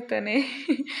ನೋಡ್ತಾ ಇರ್ತಾನೆ.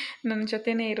 ನನ್ನ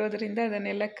ಜೊತೆನೇ ಇರೋದರಿಂದ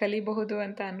ಅದನ್ನೆಲ್ಲ ಕಲಿಬಹುದು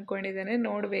ಅಂತ ಅಂದ್ಕೊಂಡಿದ್ದಾನೆ.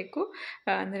 ನೋಡಬೇಕು.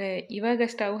 ಅಂದರೆ ಇವಾಗ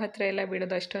ಸ್ಟವ್ ಹತ್ತಿರ ಎಲ್ಲ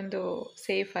ಬಿಡೋದು ಅಷ್ಟೊಂದು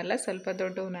ಸೇಫ್ ಅಲ್ಲ. ಸ್ವಲ್ಪ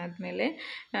ದೊಡ್ಡವನಾದಮೇಲೆ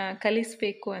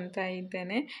ಕಲಿಸಬೇಕು ಅಂತ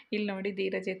ಇದ್ದೇನೆ. ಇಲ್ಲಿ ನೋಡಿ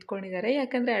ಧೀರಜ್ ಎತ್ಕೊಂಡಿದ್ದಾರೆ.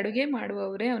 ಯಾಕಂದರೆ ಅಡುಗೆ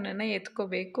ಮಾಡುವವರೇ ಅವನನ್ನು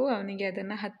ಎತ್ಕೋಬೇಕು. ಅವನಿಗೆ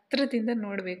ಅದನ್ನು ಹತ್ತಿರದಿಂದ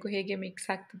ನೋಡಬೇಕು, ಹೇಗೆ ಮಿಕ್ಸ್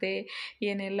ಆಗ್ತದೆ,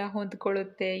 ಏನೆಲ್ಲ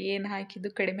ಹೊಂದ್ಕೊಳ್ಳುತ್ತೆ, ಏನು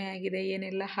ಹಾಕಿದ್ದು ಕಡಿಮೆ ಆಗಿದೆ,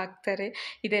 ಏನೆಲ್ಲ ಹಾಕ್ತಾರೆ,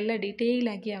 ಇದೆಲ್ಲ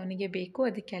ಡೀಟೇಲಾಗಿ ಅವನಿಗೆ ಬೇಕು.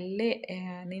 ಅದಕ್ಕೆ ಅಲ್ಲೇ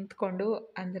ನಿಂತ್ಕೊಂಡು,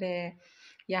 ಅಂದರೆ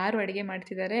ಯಾರು ಅಡುಗೆ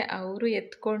ಮಾಡ್ತಿದ್ದಾರೆ ಅವರು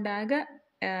ಎತ್ಕೊಂಡಾಗ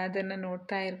ಅದನ್ನು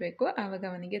ನೋಡ್ತಾ ಇರಬೇಕು. ಆವಾಗ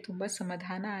ಅವನಿಗೆ ತುಂಬ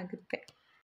ಸಮಾಧಾನ ಆಗುತ್ತೆ.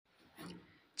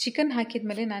 ಚಿಕನ್ ಹಾಕಿದ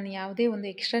ಮೇಲೆ ನಾನು ಯಾವುದೇ ಒಂದು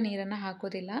ಎಕ್ಸ್ಟ್ರಾ ನೀರನ್ನು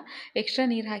ಹಾಕೋದಿಲ್ಲ. ಎಕ್ಸ್ಟ್ರಾ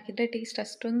ನೀರು ಹಾಕಿದರೆ ಟೇಸ್ಟ್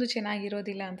ಅಷ್ಟೊಂದು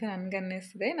ಚೆನ್ನಾಗಿರೋದಿಲ್ಲ ಅಂತ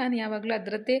ನನಗನ್ನಿಸ್ತದೆ. ನಾನು ಯಾವಾಗಲೂ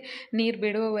ಅದರದ್ದೇ ನೀರು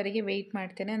ಬಿಡುವವರೆಗೆ ವೆಯ್ಟ್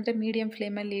ಮಾಡ್ತೇನೆ. ಅಂದರೆ ಮೀಡಿಯಮ್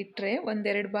ಫ್ಲೇಮಲ್ಲಿ ಇಟ್ಟರೆ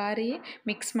 1-2 ಬಾರಿ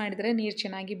ಮಿಕ್ಸ್ ಮಾಡಿದರೆ ನೀರು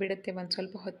ಚೆನ್ನಾಗಿ ಬಿಡುತ್ತೆ. ಒಂದು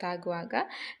ಸ್ವಲ್ಪ ಹೊತ್ತಾಗುವಾಗ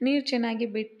ನೀರು ಚೆನ್ನಾಗಿ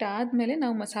ಬಿಟ್ಟಾದಮೇಲೆ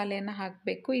ನಾವು ಮಸಾಲೆಯನ್ನು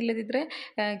ಹಾಕಬೇಕು. ಇಲ್ಲದಿದ್ದರೆ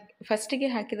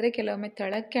ಫಸ್ಟಿಗೆ ಹಾಕಿದರೆ ಕೆಲವೊಮ್ಮೆ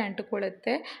ತಳಕ್ಕೆ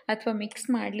ಅಂಟುಕೊಳ್ಳುತ್ತೆ, ಅಥವಾ ಮಿಕ್ಸ್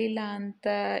ಮಾಡಲಿಲ್ಲ ಅಂತ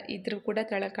ಇದ್ರೂ ಕೂಡ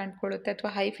ತಳಕ್ಕೆ ಅಂಟ್ಕೊಳ್ಳುತ್ತೆ,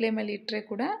 ಅಥವಾ ಹೈ ಫ್ಲೇಮಲ್ಲಿ ಇಟ್ಟರೆ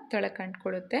ಕೂಡ ತಳಕ್ಕೆ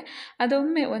ಅಂಟ್ಕೊಳ್ಳುತ್ತೆ.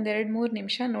 ಅದೊಮ್ಮೆ 1-2-3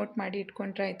 ನಿಮಿಷ ನೋಟ್ ಮಾಡಿ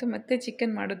ಇಟ್ಕೊಂಡ್ರೆ ಆಯಿತು. ಮತ್ತೆ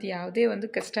ಚಿಕನ್ ಮಾಡೋದು ಯಾವುದೇ ಒಂದು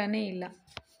ಕಷ್ಟನೇ ಇಲ್ಲ.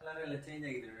 ಕಲರ್ ಎಲ್ಲ ಚೇಂಜ್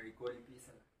ಆಗಿದೆ ನೋಡಿ, ಕೋಳಿ ಪೀಸ್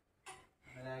ಎಲ್ಲ.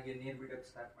 ಆಮೇಲೆ ಹಾಗೆ ನೀರು ಬಿಡೋಕ್ಕೆ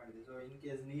ಸ್ಟಾರ್ಟ್ ಮಾಡಿದೆ. ಸೊ ಇನ್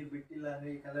ಕೇಸ್ ನೀರು ಬಿಟ್ಟಿಲ್ಲ ಅಂದರೆ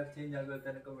ಈ ಕಲರ್ ಚೇಂಜ್ ಆಗೋ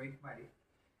ತನಕ ವೆಯ್ಟ್ ಮಾಡಿ.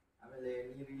 ಆಮೇಲೆ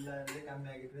ನೀರು ಇಲ್ಲ ಅಂದರೆ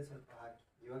ಕಮ್ಮಿ ಆಗಿದ್ರೆ ಸ್ವಲ್ಪ ಹಾಕಿ.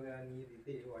 ಇವಾಗ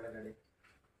ನೀರಿದೆ ಒಳಗಡೆ.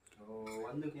 ಸೊ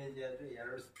 1 kg ಆದರೆ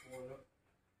 2 ಸ್ಪೂನು,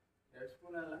 2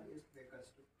 ಸ್ಪೂನ್ ಅಲ್ಲ, ಎಷ್ಟು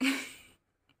ಬೇಕಷ್ಟು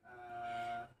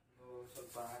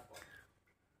ಸ್ವಲ್ಪ ಹಾಕುವ.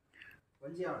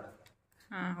 ಒಂಜಿ ಅವಳಲ್ಲ,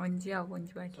 ಒಂಜಿ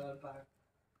ಸ್ವಲ್ಪ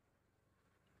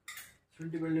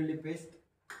ಶುಂಠಿ ಬೆಳ್ಳುಳ್ಳಿ ಪೇಸ್ಟ್,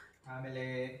 ಆಮೇಲೆ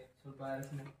ಸ್ವಲ್ಪ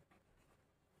ಅರಸಿನ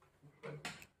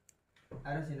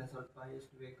ಸ್ವಲ್ಪ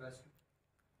ಎಷ್ಟು ಬೇಕು ಅಷ್ಟು,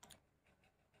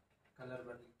 ಕಲರ್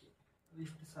ಬರಲಿಕ್ಕೆ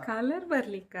ಇಷ್ಟು ಸಾಕು. ಕಲರ್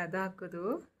ಬರಲಿಕ್ಕೆ ಅದು ಹಾಕೋದು.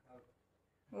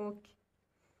 ಓಕೆ.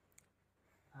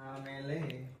 ಆಮೇಲೆ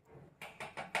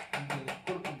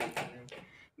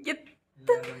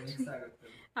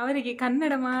ಅವರಿಗೆ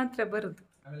ಕನ್ನಡ ಮಾತ್ರ ಬರುದು.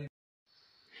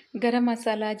 Garam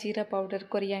masala, jeera powder,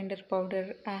 coriander powder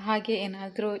ಹಾಗೆ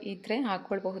ಏನಾದರೂ ಇದ್ದರೆ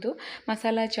ಹಾಕ್ಕೊಳ್ಬಹುದು.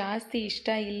 ಮಸಾಲ ಜಾಸ್ತಿ ಇಷ್ಟ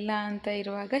ಇಲ್ಲ ಅಂತ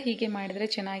ಇರುವಾಗ ಹೀಗೆ ಮಾಡಿದರೆ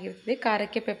ಚೆನ್ನಾಗಿರ್ತದೆ.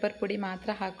 ಖಾರಕ್ಕೆ ಪೆಪ್ಪರ್ ಪುಡಿ ಮಾತ್ರ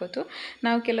ಹಾಕೋದು.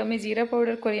 ನಾವು ಕೆಲವೊಮ್ಮೆ ಜೀರಾ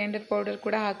ಪೌಡರ್, ಕೊರಿಯಾಂಡರ್ ಪೌಡರ್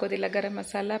ಕೂಡ ಹಾಕೋದಿಲ್ಲ. ಗರಂ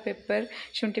ಮಸಾಲ, ಪೆಪ್ಪರ್,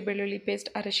 ಶುಂಠಿ ಬೆಳ್ಳುಳ್ಳಿ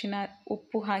ಪೇಸ್ಟ್, ಅರಿಶಿನ,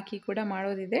 ಉಪ್ಪು ಹಾಕಿ ಕೂಡ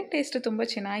ಮಾಡೋದಿದೆ. ಟೇಸ್ಟ್ ತುಂಬ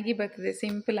ಚೆನ್ನಾಗಿ ಬರ್ತದೆ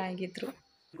ಸಿಂಪಲ್ ಆಗಿದ್ರು.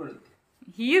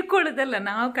 ಹೀರ್ಕೊಳ್ಳೋದಲ್ಲ,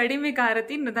 ನಾವು ಕಡಿಮೆ ಖಾರ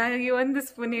ತಿನ್ನೋದು, ಹಾಗಾಗಿ 1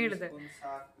 ಸ್ಪೂನ್ ಹೇಳುದು.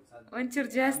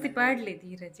 ಒಂಚೂರು ಜಾಸ್ತಿ ಪಾಡ್ಲಿ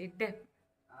ಧೀರಜ್, ಇಡ್ಡೆ.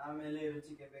 ಆಮೇಲೆ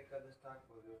ರುಚಿಗೆ ಬೇಕಾದಷ್ಟು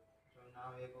ಹಾಕ್ಬೋದು. ಸೊ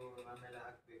ನಾವು ಹೇಗೋ ಆಮೇಲೆ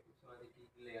ಹಾಕಬೇಕು, ಸೊ ಅದಕ್ಕೆ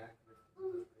ಇಲ್ಲೇ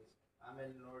ಹಾಕಬೇಕು.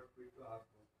 ಆಮೇಲೆ ನೋಡ್ಬಿಟ್ಟು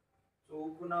ಹಾಕ್ಬೋದು. ಸೊ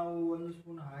ಉಪ್ಪು ನಾವು 1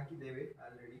 ಸ್ಪೂನ್ ಹಾಕಿದ್ದೇವೆ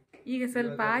ಆಲ್ರೆಡಿ. ಈಗ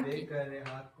ಸ್ವಲ್ಪ ಹಾಕಿ, ಬೇಕಾದ್ರೆ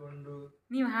ಹಾಕೊಂಡು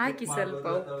ನೀವು ಹಾಕಿ ಸ್ವಲ್ಪ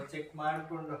ಚೆಕ್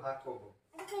ಮಾಡಿಕೊಂಡು ಹಾಕೋಬಹುದು.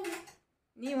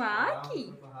 ನೀವು ಹಾಕಿ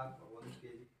ಸ್ವಲ್ಪ ಹಾಕೋ 1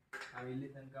 kg. ನಾವು ಇಲ್ಲಿ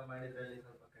ತನಕ ಮಾಡಿದ್ರಲ್ಲಿ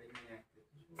ಸ್ವಲ್ಪ ಕಡಿಮೆ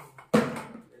ಆಗ್ತಿತ್ತು.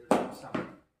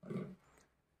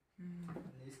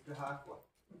 ಇಷ್ಟು ಹಾಕುವ,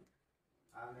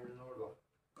 ಆಮೇಲೆ ನೋಡುವ.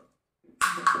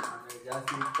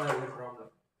 ಜಾಸ್ತಿ ಉಪ್ಪಾದ್ರೆ ಪ್ರಾಬ್ಲಮ್.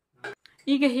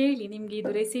 ಈಗ ಹೇಳಿ, ನಿಮ್ಗೆ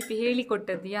ಇದು ರೆಸಿಪಿ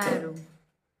ಹೇಳಿಕೊಟ್ಟದ್ದು ಯಾರು?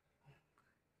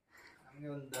 ನಮಗೆ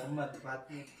ಒಂದು ಧರ್ಮದ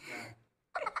ಪತ್ನಿ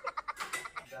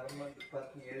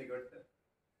ಹೇಳಿಕೊಟ್ಟು.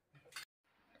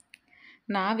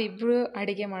 ನಾವಿಬ್ಬರು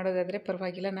ಅಡುಗೆ ಮಾಡೋದಾದರೆ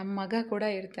ಪರವಾಗಿಲ್ಲ, ನಮ್ಮ ಮಗ ಕೂಡ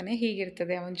ಇರ್ತಾನೆ,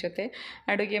 ಹೀಗಿರ್ತದೆ ಅವನ ಜೊತೆ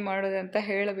ಅಡುಗೆ ಮಾಡೋದಂತ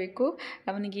ಹೇಳಬೇಕು.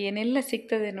 ಅವನಿಗೆ ಏನೆಲ್ಲ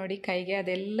ಸಿಗ್ತದೆ ನೋಡಿ ಕೈಗೆ,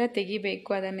 ಅದೆಲ್ಲ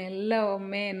ತೆಗಿಬೇಕು, ಅದನ್ನೆಲ್ಲ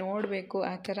ಒಮ್ಮೆ ನೋಡಬೇಕು.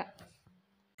 ಆ ಥರ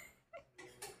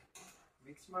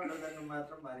ಮಿಕ್ಸ್ ಮಾಡೋದನ್ನು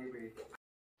ಮಾತ್ರ ಮರಿಬೇಡಿ.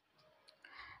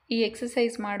 ಈ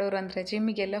ಎಕ್ಸಸೈಸ್ ಮಾಡೋರು ಅಂದರೆ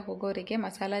ಜಿಮ್ಮಿಗೆಲ್ಲ ಹೋಗೋರಿಗೆ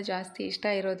ಮಸಾಲ ಜಾಸ್ತಿ ಇಷ್ಟ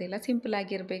ಇರೋದಿಲ್ಲ, ಸಿಂಪಲ್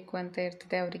ಆಗಿರಬೇಕು ಅಂತ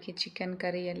ಇರ್ತದೆ ಅವರಿಗೆ, ಚಿಕನ್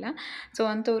ಕರಿ ಎಲ್ಲ. ಸೊ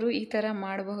ಅಂಥವರು ಈ ಥರ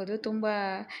ಮಾಡಬಹುದು. ತುಂಬ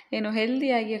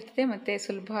ಹೆಲ್ದಿಯಾಗಿರ್ತದೆ ಮತ್ತು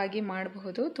ಸುಲಭವಾಗಿ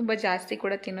ಮಾಡಬಹುದು. ತುಂಬ ಜಾಸ್ತಿ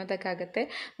ಕೂಡ ತಿನ್ನೋದಕ್ಕಾಗತ್ತೆ.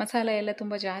 ಮಸಾಲ ಎಲ್ಲ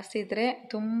ತುಂಬ ಜಾಸ್ತಿ ಇದ್ದರೆ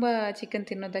ತುಂಬ ಚಿಕನ್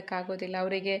ತಿನ್ನೋದಕ್ಕಾಗೋದಿಲ್ಲ,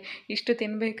 ಅವರಿಗೆ ಇಷ್ಟು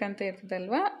ತಿನ್ನಬೇಕಂತ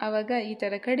ಇರ್ತದಲ್ವ. ಆವಾಗ ಈ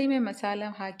ಥರ ಕಡಿಮೆ ಮಸಾಲ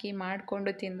ಹಾಕಿ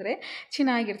ಮಾಡಿಕೊಂಡು ತಿಂದರೆ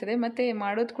ಚೆನ್ನಾಗಿರ್ತದೆ. ಮತ್ತು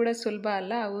ಮಾಡೋದು ಕೂಡ ಸುಲಭ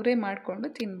ಅಲ್ಲ, ಅವರೇ ಮಾಡಿಕೊಂಡು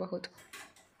ತಿನ್ನಬಹುದು.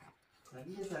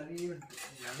 ನನಗೆ ಸರಿ ಉಂಟು,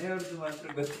 ಮನೆಯವ್ರದ್ದು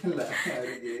ಮಾತ್ರ ಗೊತ್ತಿಲ್ಲ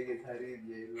ಅವರಿಗೆ ಹೇಗೆ ಸರಿ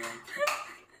ಇದೆಯಾ ಇಲ್ಲ ಅಂತ.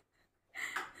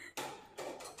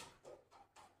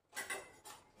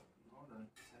 ನೋಡೋಣ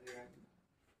ಸರಿಯಾಗಿ.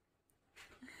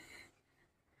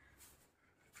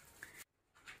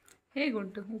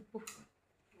 ಹೇಗುಂಟು ಉಪ್ಪು?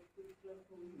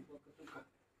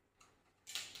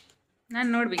 ನಾನು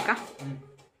ನೋಡ್ಬೇಕಾ?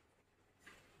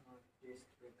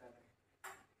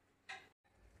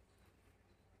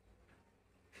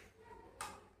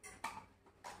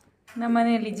 ನಮ್ಮ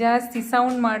ಮನೆಯಲ್ಲಿ ಜಾಸ್ತಿ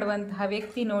ಸೌಂಡ್ ಮಾಡುವಂತಹ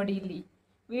ವ್ಯಕ್ತಿ ನೋಡಿ, ಇಲ್ಲಿ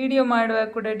ವಿಡಿಯೋ ಮಾಡುವಾಗ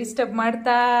ಕೂಡ ಡಿಸ್ಟರ್ಬ್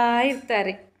ಮಾಡ್ತಾ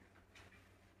ಇರ್ತಾರೆ.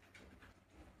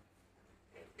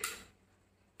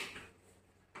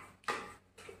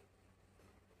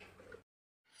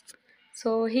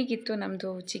 ಸೊ ಹೀಗಿತ್ತು ನಮ್ಮದು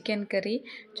ಚಿಕನ್ ಕರಿ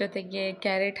ಜೊತೆಗೆ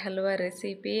ಕ್ಯಾರೆಟ್ ಹಲ್ವಾ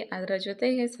ರೆಸಿಪಿ. ಅದರ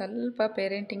ಜೊತೆಗೆ ಸ್ವಲ್ಪ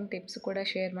ಪೇರೆಂಟಿಂಗ್ ಟಿಪ್ಸ್ ಕೂಡ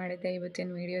ಶೇರ್ ಮಾಡಿದ್ದೆ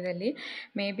ಇವತ್ತಿನ ವಿಡಿಯೋದಲ್ಲಿ.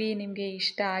 ಮೇ ಬಿ ನಿಮಗೆ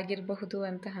ಇಷ್ಟ ಆಗಿರಬಹುದು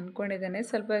ಅಂತ ಅಂದ್ಕೊಂಡಿದ್ದೇನೆ.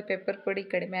 ಸ್ವಲ್ಪ ಪೆಪ್ಪರ್ ಪುಡಿ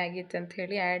ಕಡಿಮೆ ಆಗಿತ್ತು ಅಂತ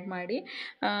ಹೇಳಿ ಆ್ಯಡ್ ಮಾಡಿ,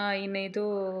 ಇನ್ನು ಇದು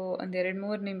ಒಂದು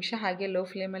 2-3 ನಿಮಿಷ ಹಾಗೆ ಲೋ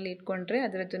ಫ್ಲೇಮಲ್ಲಿ ಇಟ್ಕೊಂಡ್ರೆ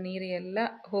ಅದರದ್ದು ನೀರು ಎಲ್ಲ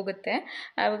ಹೋಗುತ್ತೆ,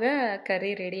 ಆವಾಗ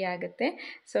ಕರಿ ರೆಡಿ ಆಗುತ್ತೆ.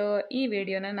 ಸೊ ಈ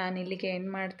ವಿಡಿಯೋನ ನಾನು ಇಲ್ಲಿಗೆ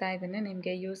ಎಂಡ್ ಮಾಡ್ತಾ ಇದ್ದೇನೆ.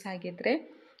 ನಿಮಗೆ ಯೂಸ್ ಆಗಿದ್ದರೆ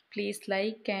ಪ್ಲೀಸ್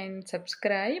ಲೈಕ್ ಆ್ಯಂಡ್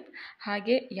ಸಬ್ಸ್ಕ್ರೈಬ್.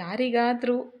 ಹಾಗೆ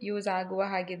ಯಾರಿಗಾದರೂ ಯೂಸ್ ಆಗುವ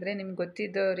ಹಾಗಿದ್ದರೆ ನಿಮ್ಗೆ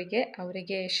ಗೊತ್ತಿದ್ದವರಿಗೆ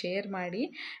ಅವರಿಗೆ ಶೇರ್ ಮಾಡಿ.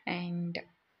 ಆ್ಯಂಡ್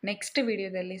ನೆಕ್ಸ್ಟ್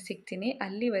ವಿಡಿಯೋದಲ್ಲಿ ಸಿಗ್ತೀನಿ.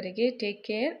 ಅಲ್ಲಿವರೆಗೆ take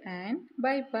care and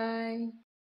bye bye.